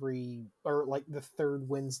episodes every, or like the third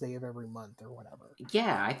Wednesday of every month or whatever.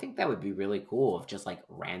 yeah. I think that would be really cool of just like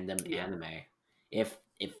random Yeah. anime. If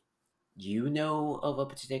you know of a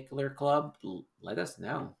particular club, let us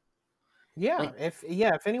know. Yeah, Like, if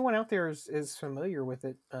anyone out there is familiar with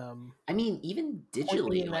it, I mean, even point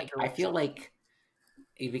me digitally, in that like I feel direction. like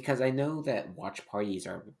because I know that watch parties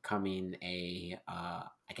are becoming a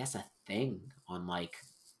I guess a thing on like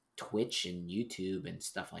Twitch and YouTube and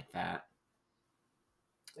stuff like that,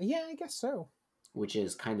 Yeah, I guess so. which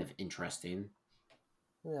is kind of interesting.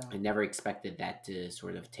 Yeah. I never expected that to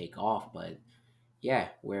sort of take off, but yeah,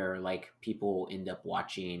 where like people end up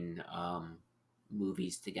watching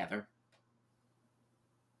movies together.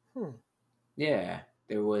 Hmm. Yeah,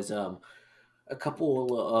 there was a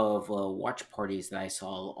couple of watch parties that I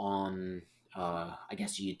saw on I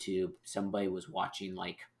guess YouTube. Somebody was watching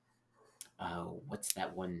like what's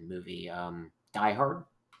that one movie? Die Hard.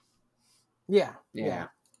 Yeah. Yeah. Yeah.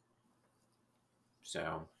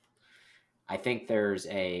 So I think there's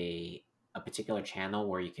a particular channel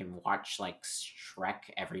where you can watch like Shrek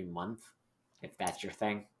every month, if that's your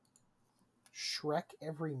thing. Shrek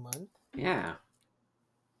every month. Yeah.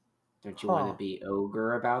 Don't you want to Huh. be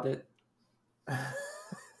ogre about it?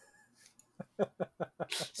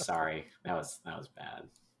 Sorry, that was bad.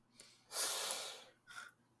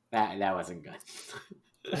 That wasn't good.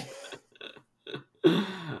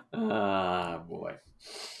 Boy.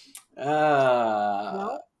 Uh,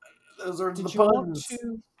 Well, those are the did you want puns.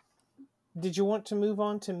 to did you want to move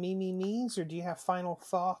on to me's, or do you have final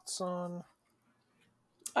thoughts on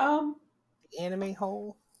Um, the anime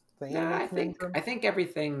hole, the nah, anime conundrum? I think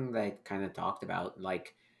everything that I kind of talked about,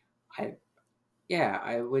 like I yeah,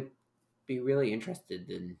 I would be really interested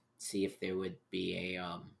in see if there would be a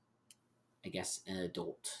I guess an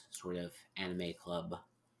adult sort of anime club.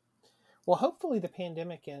 Well, hopefully the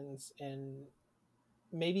pandemic ends and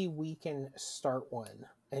maybe we can start one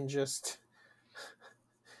and just,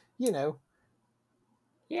 you know,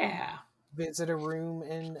 Yeah, visit a room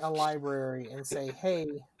in a library and say, "Hey,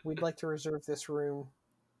 we'd like to reserve this room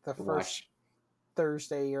the to first watch.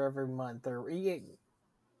 Thursday or every month or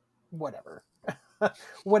whatever,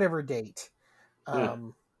 whatever date." Yeah,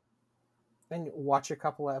 Um, and watch a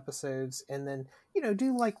couple of episodes, and then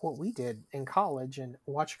do like what we did in college and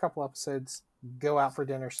watch a couple episodes, go out for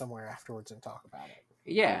dinner somewhere afterwards, and talk about it.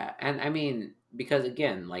 yeah, and I mean because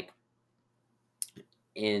again, like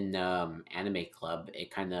in anime club,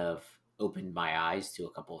 it kind of opened my eyes to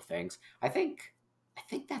a couple of things. I think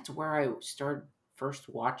that's where I started first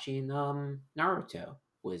watching Naruto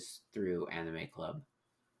was through anime club.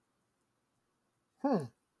 Hmm.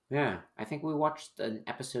 Yeah, I think we watched an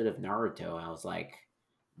episode of Naruto and I was like,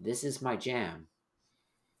 this is my jam.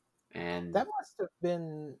 And That must have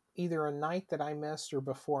been either a night that I missed or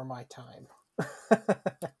before my time.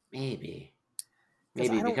 maybe Because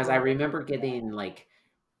I don't because I remember. remember getting like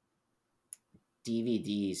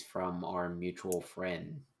DVDs from our mutual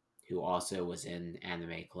friend who also was in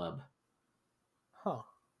anime club. Huh.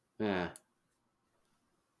 Yeah.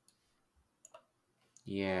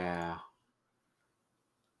 Yeah.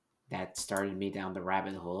 That started me down the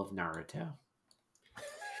rabbit hole of Naruto.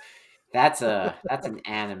 That's an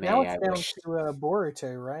anime Now it's I down wish. to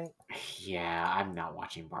Boruto, right? Yeah, I'm not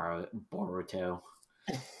watching Boruto.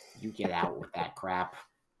 You get out with that crap.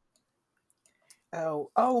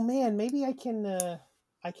 Oh man, maybe I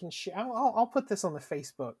can share. I'll put this on the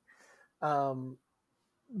Facebook. Um,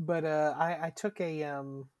 but I took a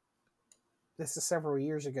this is several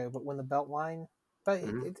years ago, but when the Beltline, but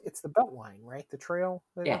Hmm. it's the Beltline, right? The trail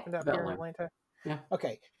that Yeah, opened up the here in Beltline. Atlanta. Yeah.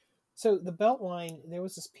 Okay, so the Beltline, there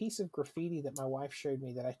was this piece of graffiti that my wife showed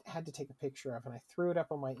me that I had to take a picture of, and I threw it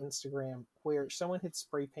up on my Instagram where someone had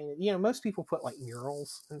spray painted. Most people put like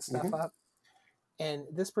murals and stuff Hmm. up, and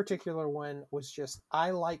this particular one was just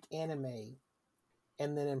 "I like anime,"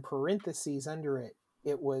 and then in parentheses under it,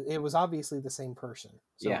 it was obviously the same person,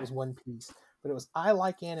 so it Yeah, was one piece, but it was "I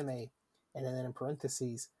like anime," and then in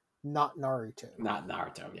parentheses, not Naruto. not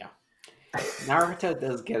Naruto. Yeah, Naruto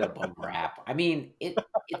does get a bum rap. I mean, it's.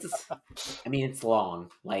 I mean, it's long.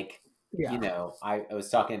 Like Yeah. I was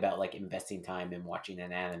talking about like investing time in watching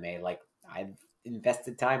an anime. Like I've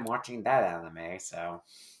invested time watching that anime. So,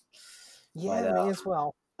 but Yeah, me as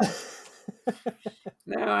well.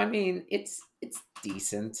 no, I mean it's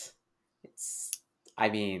decent. It's I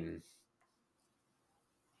mean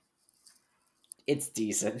it's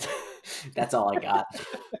decent. That's all I got.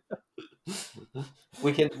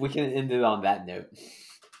 We can end it on that note.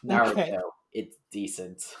 Okay. Naruto, it's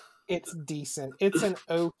decent. It's decent. It's an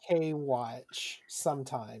okay watch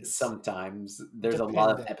sometimes, Sometimes there's a lot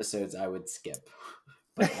of dependent. episodes I would skip,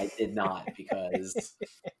 but I did not because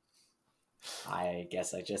I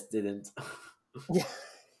guess I just didn't. Yeah.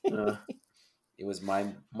 Uh, it was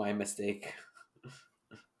my mistake.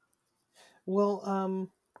 Well,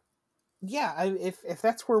 yeah, if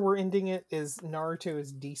that's where we're ending it, is Naruto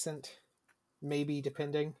is decent, maybe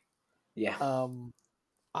depending. Yeah. Um,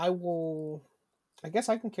 I will. I guess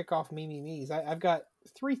I can kick off Me's. I've got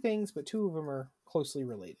three things, but two of them are closely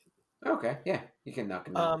related. Okay. Yeah. You can knock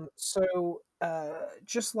him out.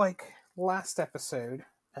 Just like last episode,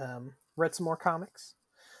 read some more comics.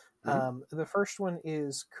 Hmm. The first one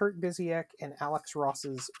is Kurt Busiek and Alex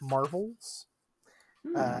Ross's Marvels,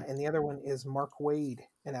 Hmm. and the other one is Mark Waid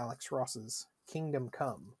and Alex Ross's Kingdom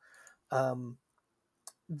Come. Um,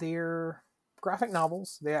 they're graphic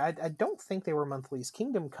novels. I don't think they were monthlies.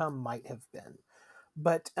 Kingdom Come might have been,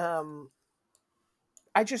 but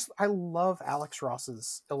I love Alex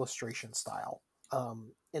Ross's illustration style.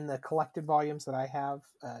 In the collected volumes that I have,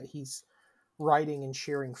 he's writing and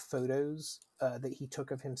sharing photos that he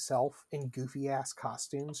took of himself in goofy ass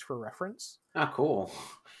costumes for reference. Ah, cool.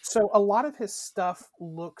 So a lot of his stuff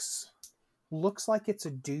looks like it's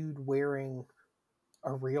a dude wearing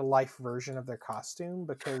a real life version of their costume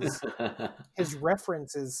because his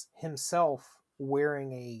reference is himself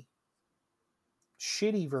wearing a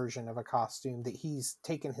shitty version of a costume that he's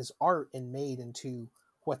taken his art and made into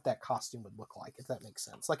what that costume would look like, if that makes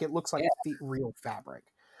sense. Like it looks like Yeah. real fabric.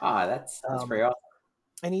 Ah, that's Um, pretty awesome.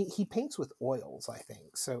 and he paints with oils, I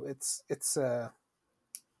think. So it's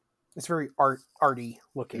very arty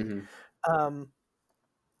looking. Hmm. Um,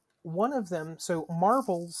 one of them, so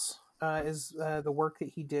Marvels is the work that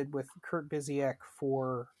he did with Kurt Busiek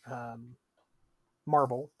for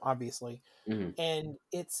Marvel, obviously, Hmm. and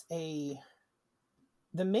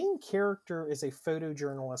the main character is a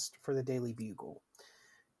photojournalist for the Daily Bugle,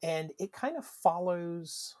 and it kind of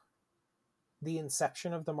follows the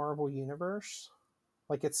inception of the Marvel universe.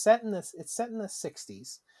 Like it's set in the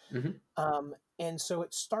 60s, Hmm. and so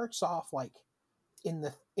it starts off like in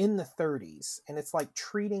the 30s, and it's like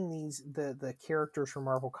treating the characters from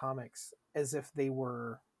Marvel Comics as if they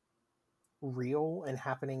were real and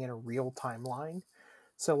happening in a real timeline.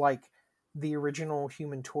 So like the original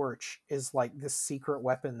Human Torch is like this secret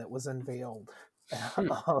weapon that was unveiled.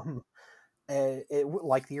 Hmm. um,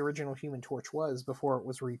 like the original Human Torch was before it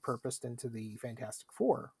was repurposed into the Fantastic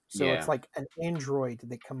Four. So it's Yeah. like an android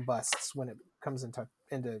that combusts when it comes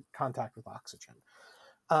into contact with oxygen.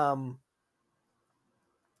 Um,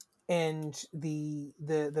 and the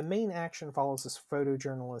main action follows this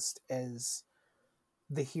photojournalist as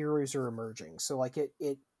the heroes are emerging. So like it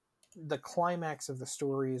the climax of the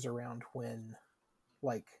story is around when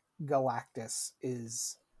like Galactus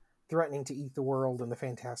is threatening to eat the world and the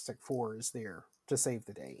Fantastic Four is there to save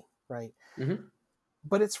the day, right? Hmm.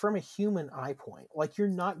 But it's from a human eye point. Like you're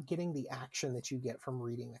not getting the action that you get from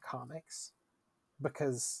reading the comics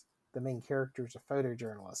because the main character is a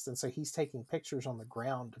photojournalist, and so he's taking pictures on the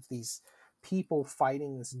ground of these people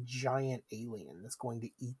fighting this giant alien that's going to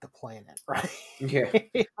eat the planet, right? Yeah.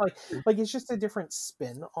 like it's just a different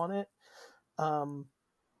spin on it. Um,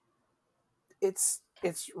 it's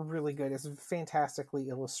really good. It's fantastically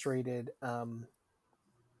illustrated.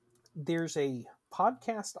 There's a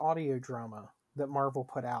podcast audio drama that Marvel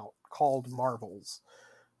put out called Marvels.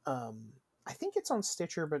 Um, I think it's on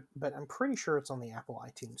Stitcher, but I'm pretty sure it's on the Apple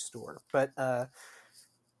iTunes store. But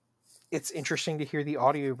it's interesting to hear the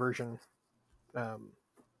audio version um,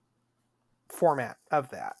 format of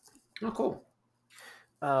that. Oh, cool.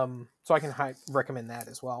 So I can recommend that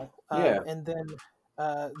as well. Yeah. And then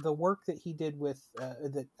the work that he did with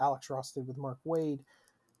that Alex Ross did with Mark Waid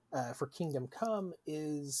for Kingdom Come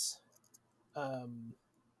is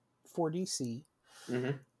for DC,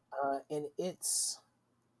 Hmm. and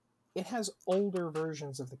it has older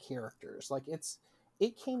versions of the characters. Like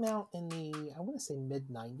it came out in the, I want to say, mid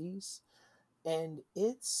 90s, and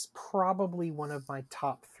it's probably one of my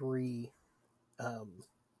top three um,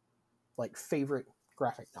 like favorite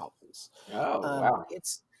graphic novels. Oh, wow.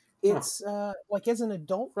 It's Huh. like as an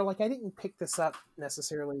adult, or like I didn't pick this up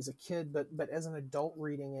necessarily as a kid, but as an adult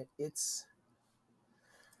reading it,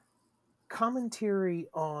 commentary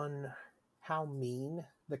on how mean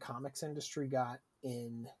the comics industry got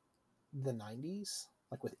in the 90s,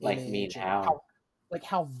 like with Like mean Image, and how?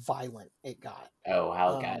 how violent it got. Oh,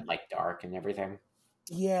 how it got Um, like dark and everything.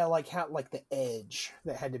 yeah, like how, like the edge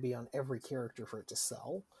that had to be on every character for it to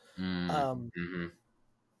sell. Mm, Um, hmm.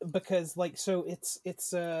 because like, so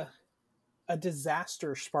it's a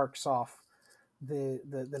disaster sparks off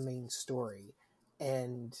the main story,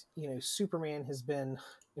 and Superman has been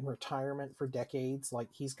in retirement for decades. Like,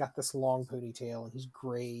 he's got this long ponytail and he's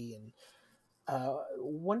gray, and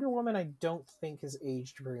Wonder Woman, I don't think, has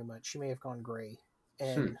aged very much. She may have gone gray.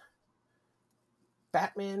 Hmm. And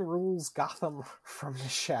Batman rules Gotham from the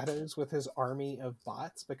shadows with his army of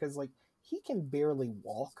bots, because like he can barely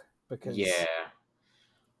walk because Yeah,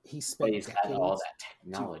 he but spent he's got all decades that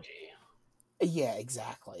to. technology. Yeah,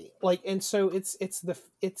 exactly. Like, and so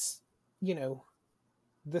it's you know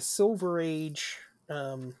the Silver Age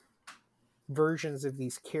um, versions of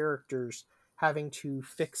these characters having to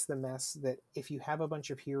fix the mess that if you have a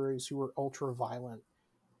bunch of heroes who are ultra violent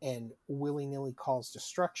and willy-nilly cause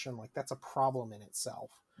destruction, like that's a problem in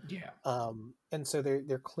itself. Yeah, And so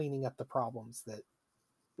they're cleaning up the problems that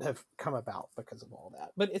have come about because of all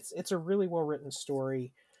that. But it's a really well written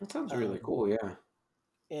story, that sounds really um, cool. Yeah,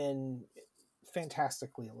 and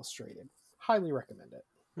fantastically illustrated. Highly recommend it.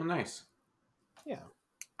 well, nice. Yeah.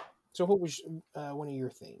 So what was one of your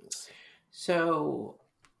things? So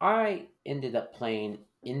I ended up playing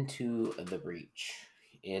Into the Breach.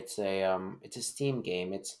 It's a Steam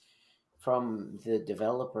game. It's from the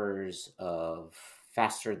developers of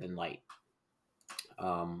Faster Than Light,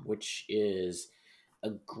 which is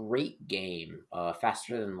a great game.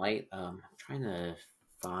 Faster Than Light. I'm trying to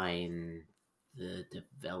find the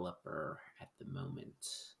developer at the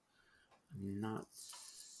moment. I'm not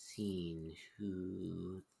seeing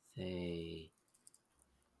who they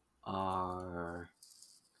are.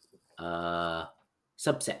 Uh,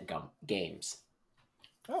 Games.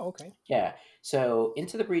 Oh, okay. Yeah. So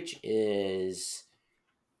Into the Breach is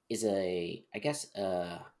I guess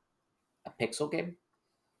a pixel game.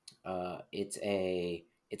 It's a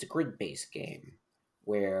grid based game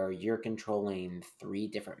where you're controlling three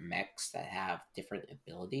different mechs that have different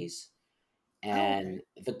abilities. Oh, And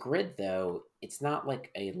okay. the grid, though, it's not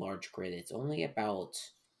like a large grid. It's only about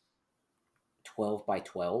 12 by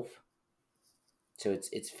 12, so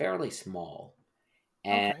it's fairly small,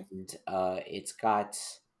 and Okay. it's got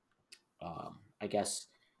I guess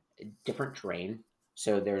different terrain.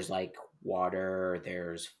 So there's like water,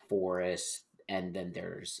 there's forest, and then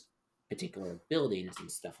there's particular buildings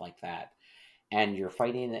and stuff like that. And you're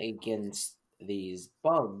fighting against these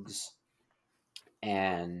bugs.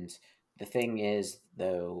 And the thing is,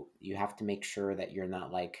 though, you have to make sure that you're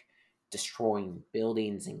not like destroying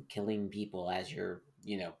buildings and killing people as you're,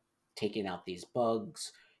 taking out these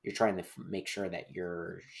bugs. You're trying to make sure that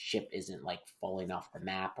your ship isn't like falling off the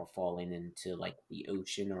map or falling into like the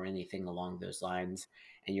ocean or anything along those lines.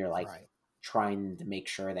 And you're like Right. trying to make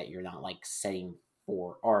sure that you're not like setting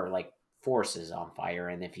for or like forces on fire.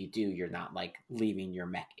 And if you do, you're not like leaving your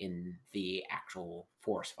mech in the actual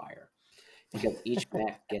forest fire, because each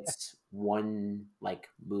mech gets one like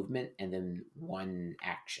movement and then one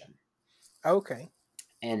action. Okay.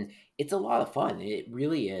 And it's a lot of fun. It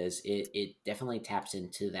really is. It definitely taps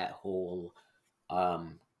into that whole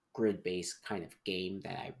um, grid based kind of game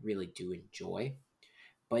that I really do enjoy.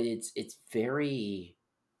 But it's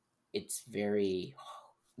very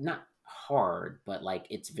not hard, but like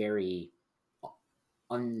it's very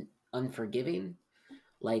unforgiving.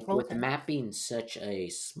 Like with the Okay. map being such a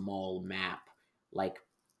small map, like,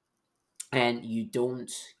 and you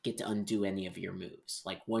don't get to undo any of your moves.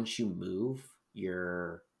 Like once you move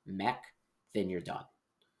your mech, then you're done.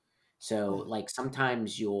 So Hmm. like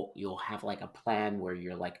sometimes you'll have like a plan where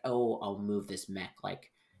you're like, oh, I'll move this mech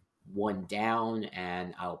like one down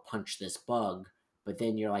and I'll punch this bug, but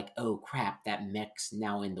then you're like, oh crap, that mech's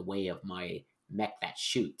now in the way of my mech that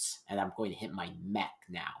shoots, and I'm going to hit my mech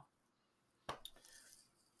now.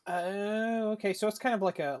 Okay. So it's kind of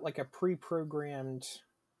like a pre-programmed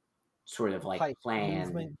Sort of like type plan.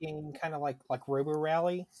 movement game, kind of like Robo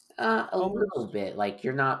Rally A little almost. bit. Like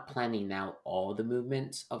you're not planning out all the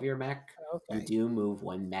movements of your mech. You Okay. do move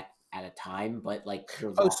one mech at a time, but like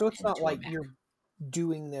you're Oh, so locked it's not into a like mech. you're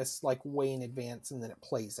doing this like way in advance and then it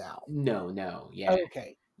plays out. No, no, yeah.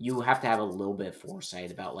 Okay. You have to have a little bit of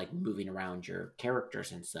foresight about like moving around your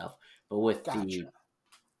characters and stuff. But with Gotcha.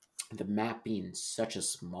 the map being such a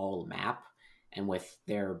small map, and with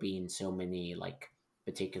there being so many like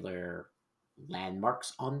particular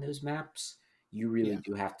landmarks on those maps, you really Yeah.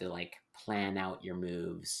 do have to like plan out your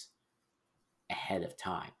moves ahead of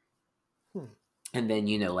time. Hmm. And then,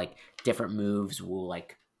 you know, like different moves will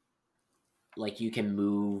like you can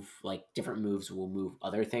move, like different moves will move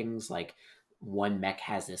other things. Like one mech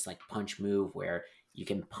has this like punch move where you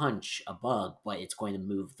can punch a bug, but it's going to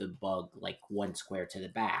move the bug like one square to the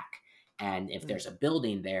back. And if Hmm. there's a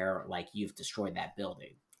building there, like you've destroyed that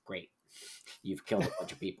building. Great. You've killed a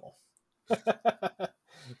bunch of people.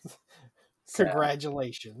 So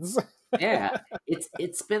Congratulations. yeah,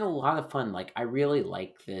 it's been a lot of fun. Like I really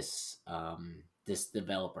like this this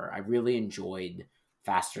developer. I really enjoyed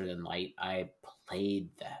Faster Than Light. I played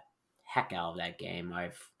the heck out of that game.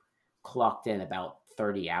 I've clocked in about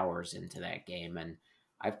 30 hours into that game, and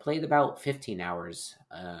I've played about 15 hours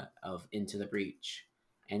of Into the Breach.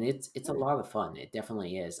 And it's a Hmm. lot of fun. It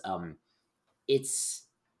definitely is. It's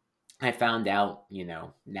I found out, you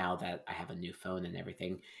know, now that I have a new phone and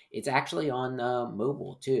everything, it's actually on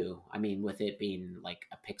mobile too. I mean, with it being like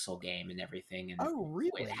a pixel game and everything, and Oh,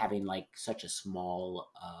 with really? having like such a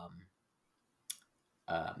small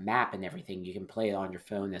map and everything, you can play it on your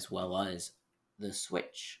phone as well as the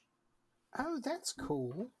Switch. Oh, that's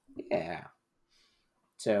cool. Yeah.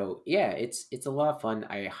 So yeah, it's a lot of fun.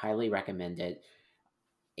 I highly recommend it.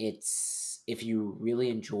 It's if you really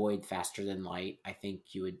enjoyed Faster Than Light, I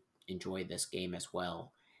think you would enjoy this game as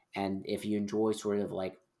well. And if you enjoy sort of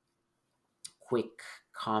like quick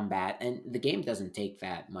combat, and the game doesn't take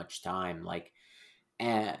that much time, like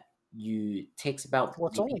uh you takes about Well,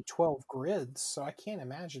 it's maybe, only 12 grids, so I can't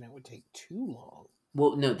imagine it would take too long.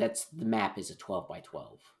 well, no, that's the map is a 12 by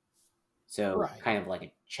 12, so Right. kind of like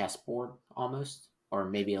a chessboard almost, or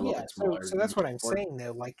maybe a little Yeah, bit so smaller so than a that's what I'm chessboard. saying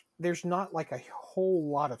though. Like, there's not like a whole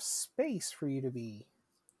lot of space for you to be.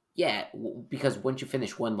 Yeah, because once you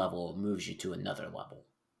finish one level, it moves you to another level.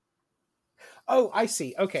 Oh, I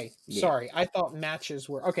see. Okay, Yeah, sorry. I thought matches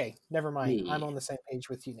were okay. Never mind. I'm yeah, on the same page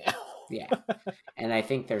with you now. yeah. And I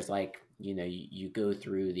think there's like, you know, you go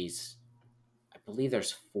through these, I believe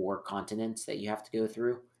there's four continents that you have to go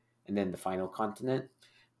through, and then the final continent.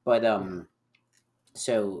 But Yeah.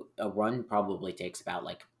 so a run probably takes about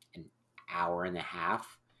like an hour and a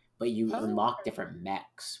half, but you Oh, unlock different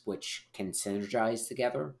mechs which can synergize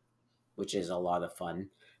together, which is a lot of fun.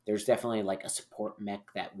 There's definitely like a support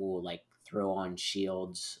mech that will like throw on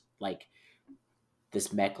shields, like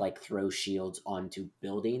this mech like throws shields onto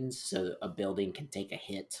buildings so a building can take a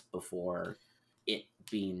hit before it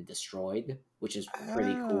being destroyed, which is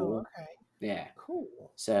pretty oh, cool. okay. Yeah.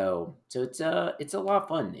 Cool. So it's a lot of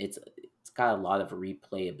fun. It's got a lot of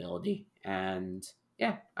replayability, and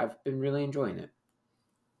yeah, I've been really enjoying it.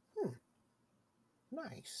 Hmm,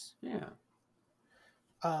 nice. Yeah.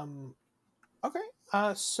 Um, okay.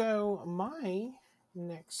 So my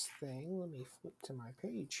next thing, let me flip to my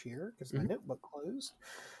page here because my Hmm. notebook closed.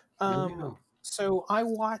 No, Um, no. so I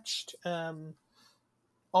watched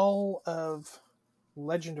all of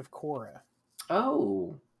Legend of Korra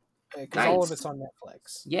Oh, because all of nice. it's on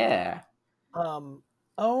Netflix. Yeah. Um,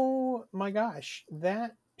 oh my gosh,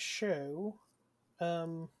 that show.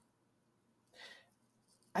 Um,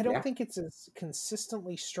 I don't Yeah. think it's as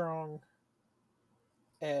consistently strong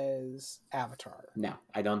as Avatar. No,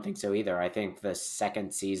 I don't think so either. I think the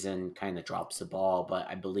second season kind of drops the ball, but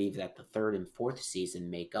I believe that the third and fourth season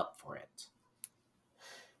make up for it.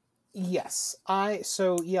 Yes, I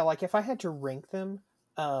so yeah, like if I had to rank them,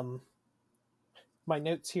 um, my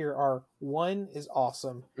notes here are one is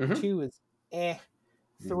awesome, Hmm. two is eh,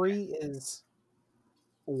 three is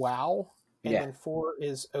wow, and Yeah. then four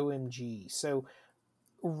is OMG. So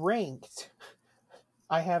ranked,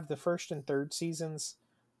 I have the first and third seasons,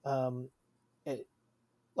 um, it,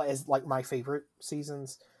 as like my favorite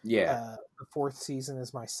seasons. Yeah. The fourth season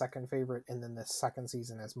is my second favorite, and then the second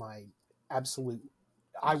season is my absolute.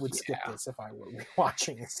 I would skip Yeah. this if I were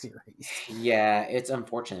rewatching the series. Yeah. It's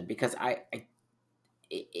unfortunate because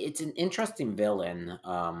it's an interesting villain.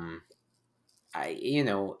 You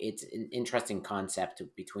know, it's an interesting concept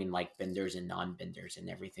between like benders and non-benders and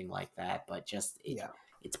everything like that, but just Yeah.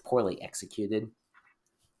 it's poorly executed.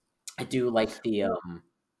 I do like Well,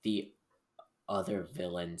 the other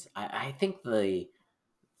villains. I think the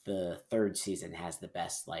third season has the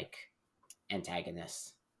best like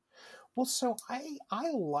antagonists. so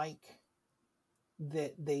I like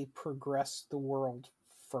that they progress the world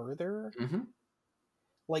further. Hmm.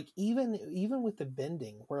 Like even with the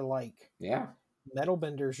bending, where like Yeah, metal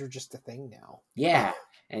benders are just a thing now. yeah,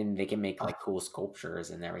 and they can make like cool sculptures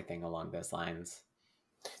and everything along those lines.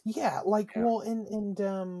 Yeah, like Yeah. well, and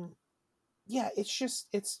yeah,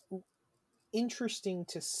 it's interesting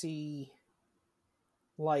to see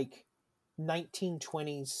like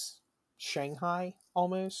 1920s Shanghai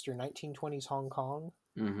almost or 1920s Hong Kong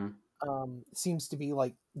Hmm. seems to be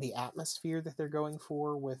like the atmosphere that they're going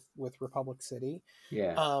for with Republic City.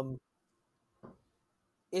 Yeah. Um,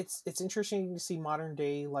 it's interesting to see modern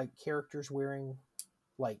day like characters wearing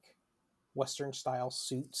like Western style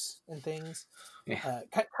suits and things, Yeah.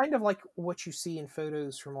 kind of like what you see in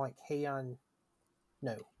photos from like Heian,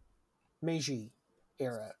 no, Meiji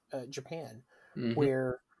era Japan, Hmm.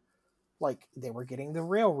 where like they were getting the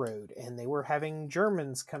railroad and they were having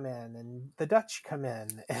Germans come in and the Dutch come in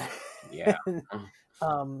Yeah. and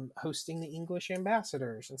hosting the English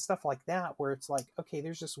ambassadors and stuff like that, where it's like, okay,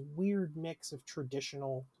 there's this weird mix of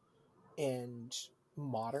traditional and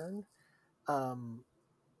modern. Um,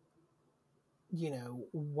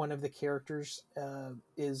 one of the characters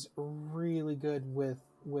is really good with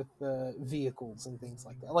vehicles and things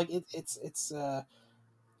like that. Like it's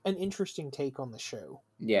an interesting take on the show.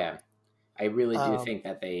 Yeah. I really do Um, think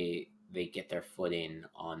that they get their footing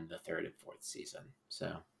on the third and fourth season.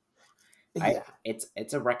 So yeah,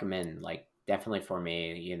 it's a recommend, like definitely for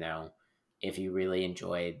me, if you really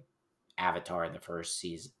enjoyed Avatar the first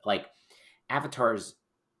season, like Avatar's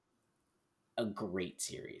a great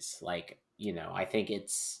series. Like, I think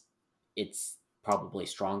it's probably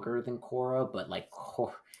stronger than Korra, but like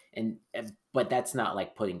Korra, but that's not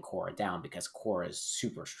like putting Korra down because Korra is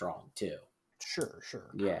super strong too. sure.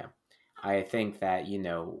 Yeah. I think that,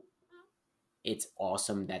 it's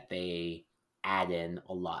awesome that they add in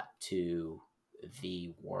a lot to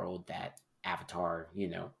the world that Avatar,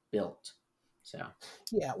 built. So,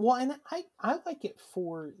 Yeah, well, and I like it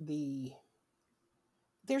for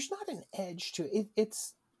there's not an edge to it.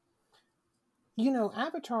 It's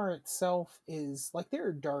Avatar itself is like there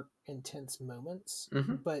are dark, intense moments,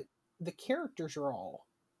 hmm, but the characters are all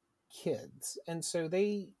kids, and so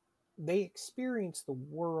they experience the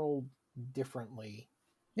world differently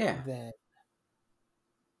yeah. than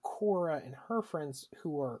Cora and her friends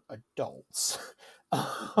who are adults.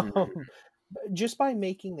 Mhm. um, just by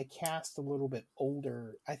making the cast a little bit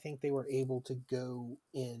older, I think they were able to go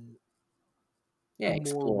in Yeah, more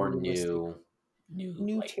explore realistic, new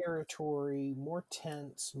new like territory, more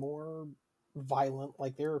tense, more violent.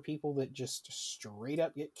 Like there are people that just straight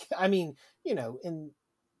up get. I mean, in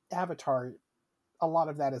Avatar, a lot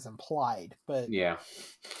of that is implied, but yeah.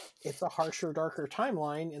 it's a harsher, darker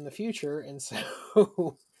timeline in the future, and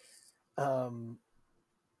so, um,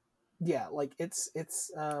 yeah, like it's.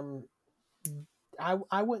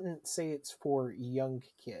 I wouldn't say it's for young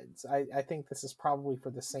kids. I think this is probably for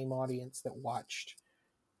the same audience that watched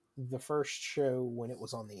the first show when it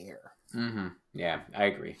was on the air. Hmm. Yeah, I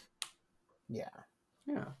agree. Yeah.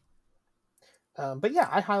 Yeah. But yeah,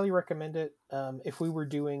 I highly recommend it. If we were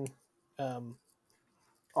doing um,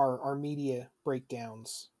 our media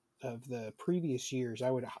breakdowns of the previous years, I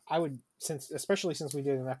would since especially since we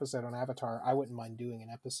did an episode on Avatar, I wouldn't mind doing an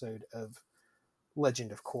episode of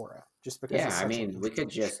Legend of Korra just because Yeah, it's I such an mean, we could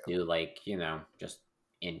interesting just show. do like, just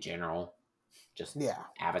in general, just Yeah.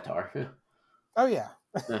 Avatar. Oh yeah.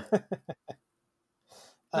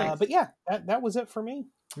 Eh, nice. But yeah, that was it for me.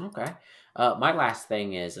 Okay. My last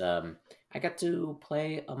thing is I got to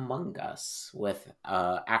play Among Us with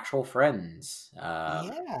actual friends.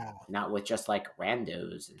 Yeah. Not with just like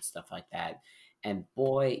randos and stuff like that. And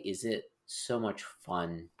boy, is it so much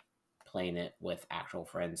fun playing it with actual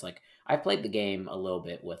friends. Like I played the game a little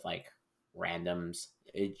bit with like randoms.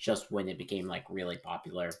 It just when it became like really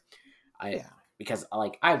popular. I Yeah. because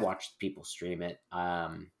like I watched people stream it.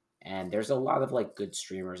 And there's a lot of like good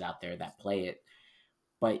streamers out there that play it,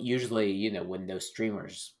 but usually, when those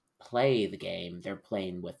streamers play the game, they're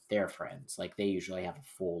playing with their friends. Like they usually have a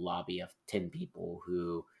full lobby of 10 people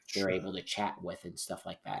who they're able Sure. to chat with and stuff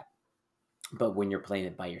like that. But when you're playing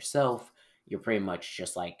it by yourself, you're pretty much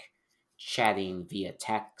just like chatting via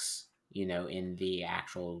text, in the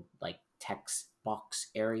actual like text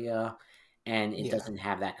box area. And it Yeah. doesn't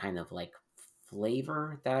have that kind of like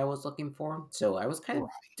flavor that I was looking for. So I was kind of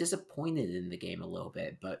Right. disappointed in the game a little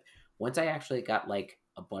bit. But once I actually got like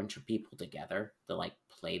a bunch of people together to like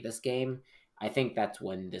play this game, I think that's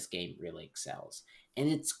when this game really excels. And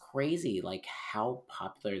it's crazy like how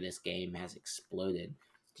popular this game has exploded.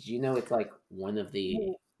 Did you know it's like one of the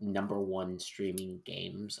Well, number one streaming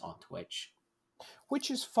games on Twitch? which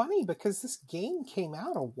is funny because this game came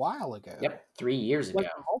out a while ago, Yep, 3 years like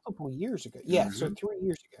ago. multiple years ago. Yeah, so Hmm. 3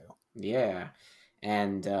 years ago. Yeah,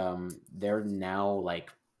 and they're now like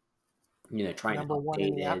trying to Number one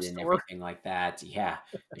in update the App it and Store. everything like that. Yeah,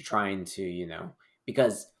 they're trying to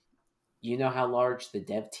because you know how large the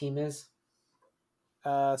dev team is?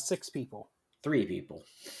 Six people. 3 people.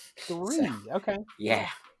 So Three. Okay. yeah,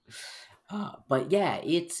 but yeah,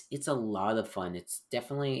 it's a lot of fun. It's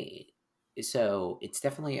definitely So it's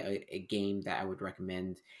definitely a game that I would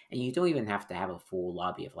recommend, and you don't even have to have a full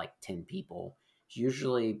lobby of like 10 people.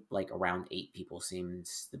 Usually, like around 8 people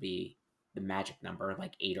seems to be the magic number,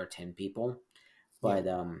 like 8 or 10 people. Yeah. But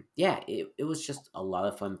yeah, it was just a lot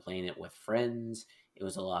of fun playing it with friends. It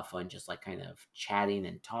was a lot of fun just like kind of chatting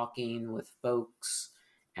and talking with folks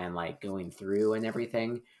and like going through and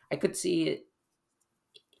everything. I could see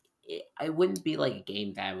I wouldn't be like a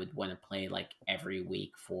game that I would want to play like every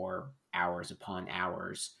week for hours upon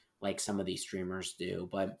hours like some of these streamers do,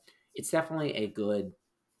 but it's definitely a good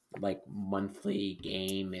like monthly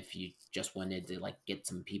game if you just wanted to like get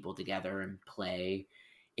some people together and play.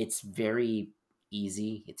 It's very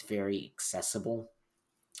easy, it's very accessible.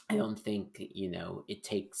 I don't think, it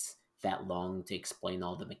takes that long to explain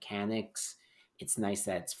all the mechanics. It's nice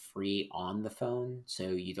that it's free on the phone, so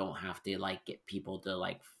you don't have to like get people to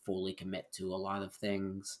like fully commit to a lot of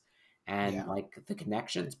things. And Yeah. like the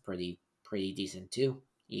connection's pretty decent too.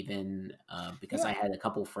 Even because I Yeah. had a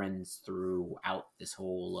couple friends throughout this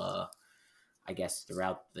whole I guess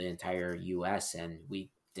throughout the entire US, and we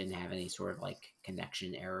didn't have any sort of like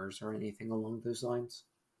connection errors or anything along those lines.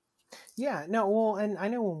 Yeah, no, well, and I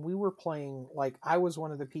know when we were playing, like I was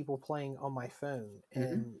one of the people playing on my phone, Hmm.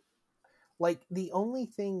 and like the only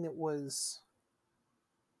thing that was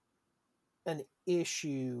an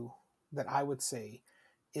issue that I would say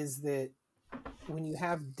is that when you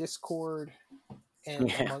have Discord and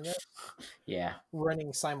Yeah. Among Us Yeah.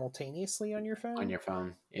 running simultaneously on your On phone, your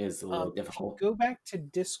phone is a little if you difficult. go back to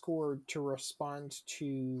Discord to respond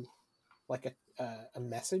to like a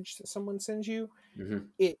message that someone sends you, Hmm.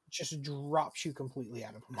 it just drops you completely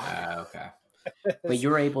out of Among Okay. But Us. you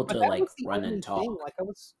were able But to that like was the run and only thing. talk Like I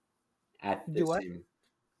was at the do what? same,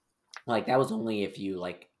 like that was only if you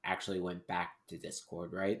like actually went back to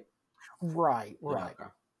Discord, right? Right, Yeah. right.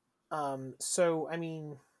 Okay. So I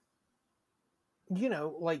mean,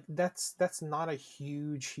 like that's not a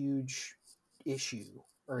huge issue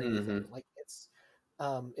or anything. Hmm. Like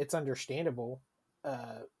it's understandable.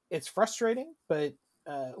 It's frustrating, but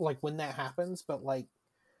like when that happens, but like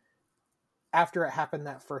after it happened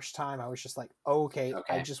that first time, I was just like, okay, I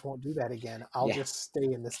Okay. just won't do that again. I'll Yeah. just stay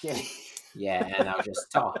in this game. Yeah, and I'll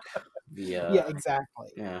just talk via Yeah,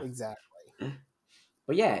 exactly. yeah. Exactly.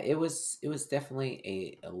 But yeah, it was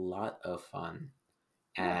definitely a lot of fun.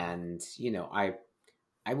 Yeah. And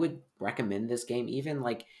I would recommend this game even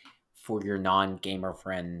like for your non-gamer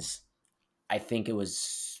friends. I think it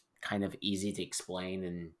was kind of easy to explain,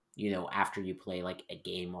 and after you play like a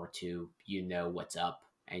game or two, you know what's up,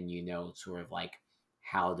 and sort of like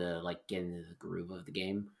how to like get into the groove of the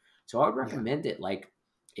game. So I would Yeah. recommend it like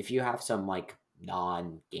if you have some like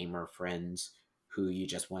non-gamer friends who you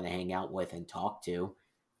just want to hang out with and talk to.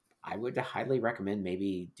 I would highly recommend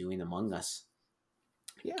maybe doing Among Us.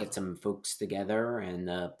 Yeah. Get some folks together and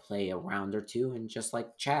play a round or two and just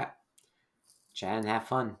like chat and have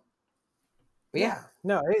fun. But yeah, Yeah.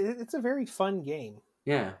 No, it's a very fun game.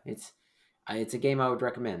 yeah, it's a game I would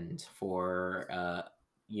recommend for a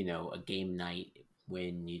game night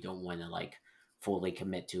when you don't want to like fully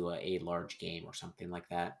commit to a large game or something like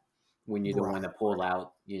that. When you don't want to Right. pull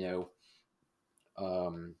out,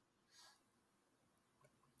 um,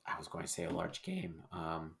 I was going to say a large game,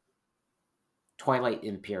 Twilight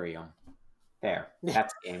Imperium. There, Yeah.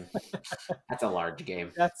 that's a game. That's a large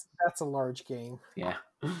game. That's a large game. Yeah.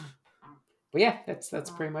 But yeah, that's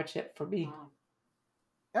pretty much it for me.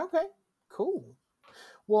 Okay. Cool.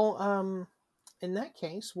 Well, in that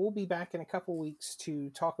case, we'll be back in a couple weeks to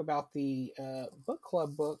talk about the book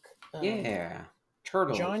club book, Yeah. John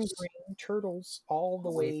Turtles Green Turtles All the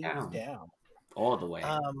all the way Way down. Down. All the way.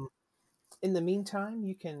 Um, in the meantime,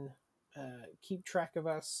 you can keep track of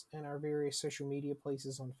us in our various social media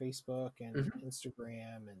places on Facebook and Hmm.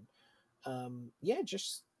 Instagram, and yeah,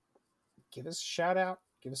 just give us a shout out,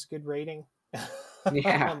 give us a good rating.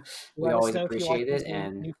 Yeah. We Let us always know if you like appreciate these it.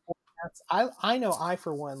 And new formats. I know I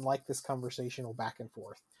for one like this conversational back and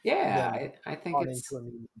forth yeah, than I think on into a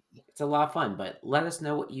movie. it's a lot of fun, but let us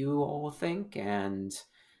know what you all think, and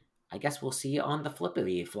I guess we'll see you on the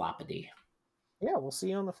flippity floppity. Yeah, we'll see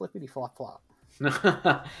you on the flippity flop flop.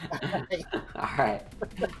 All right.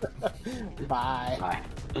 Bye. Bye.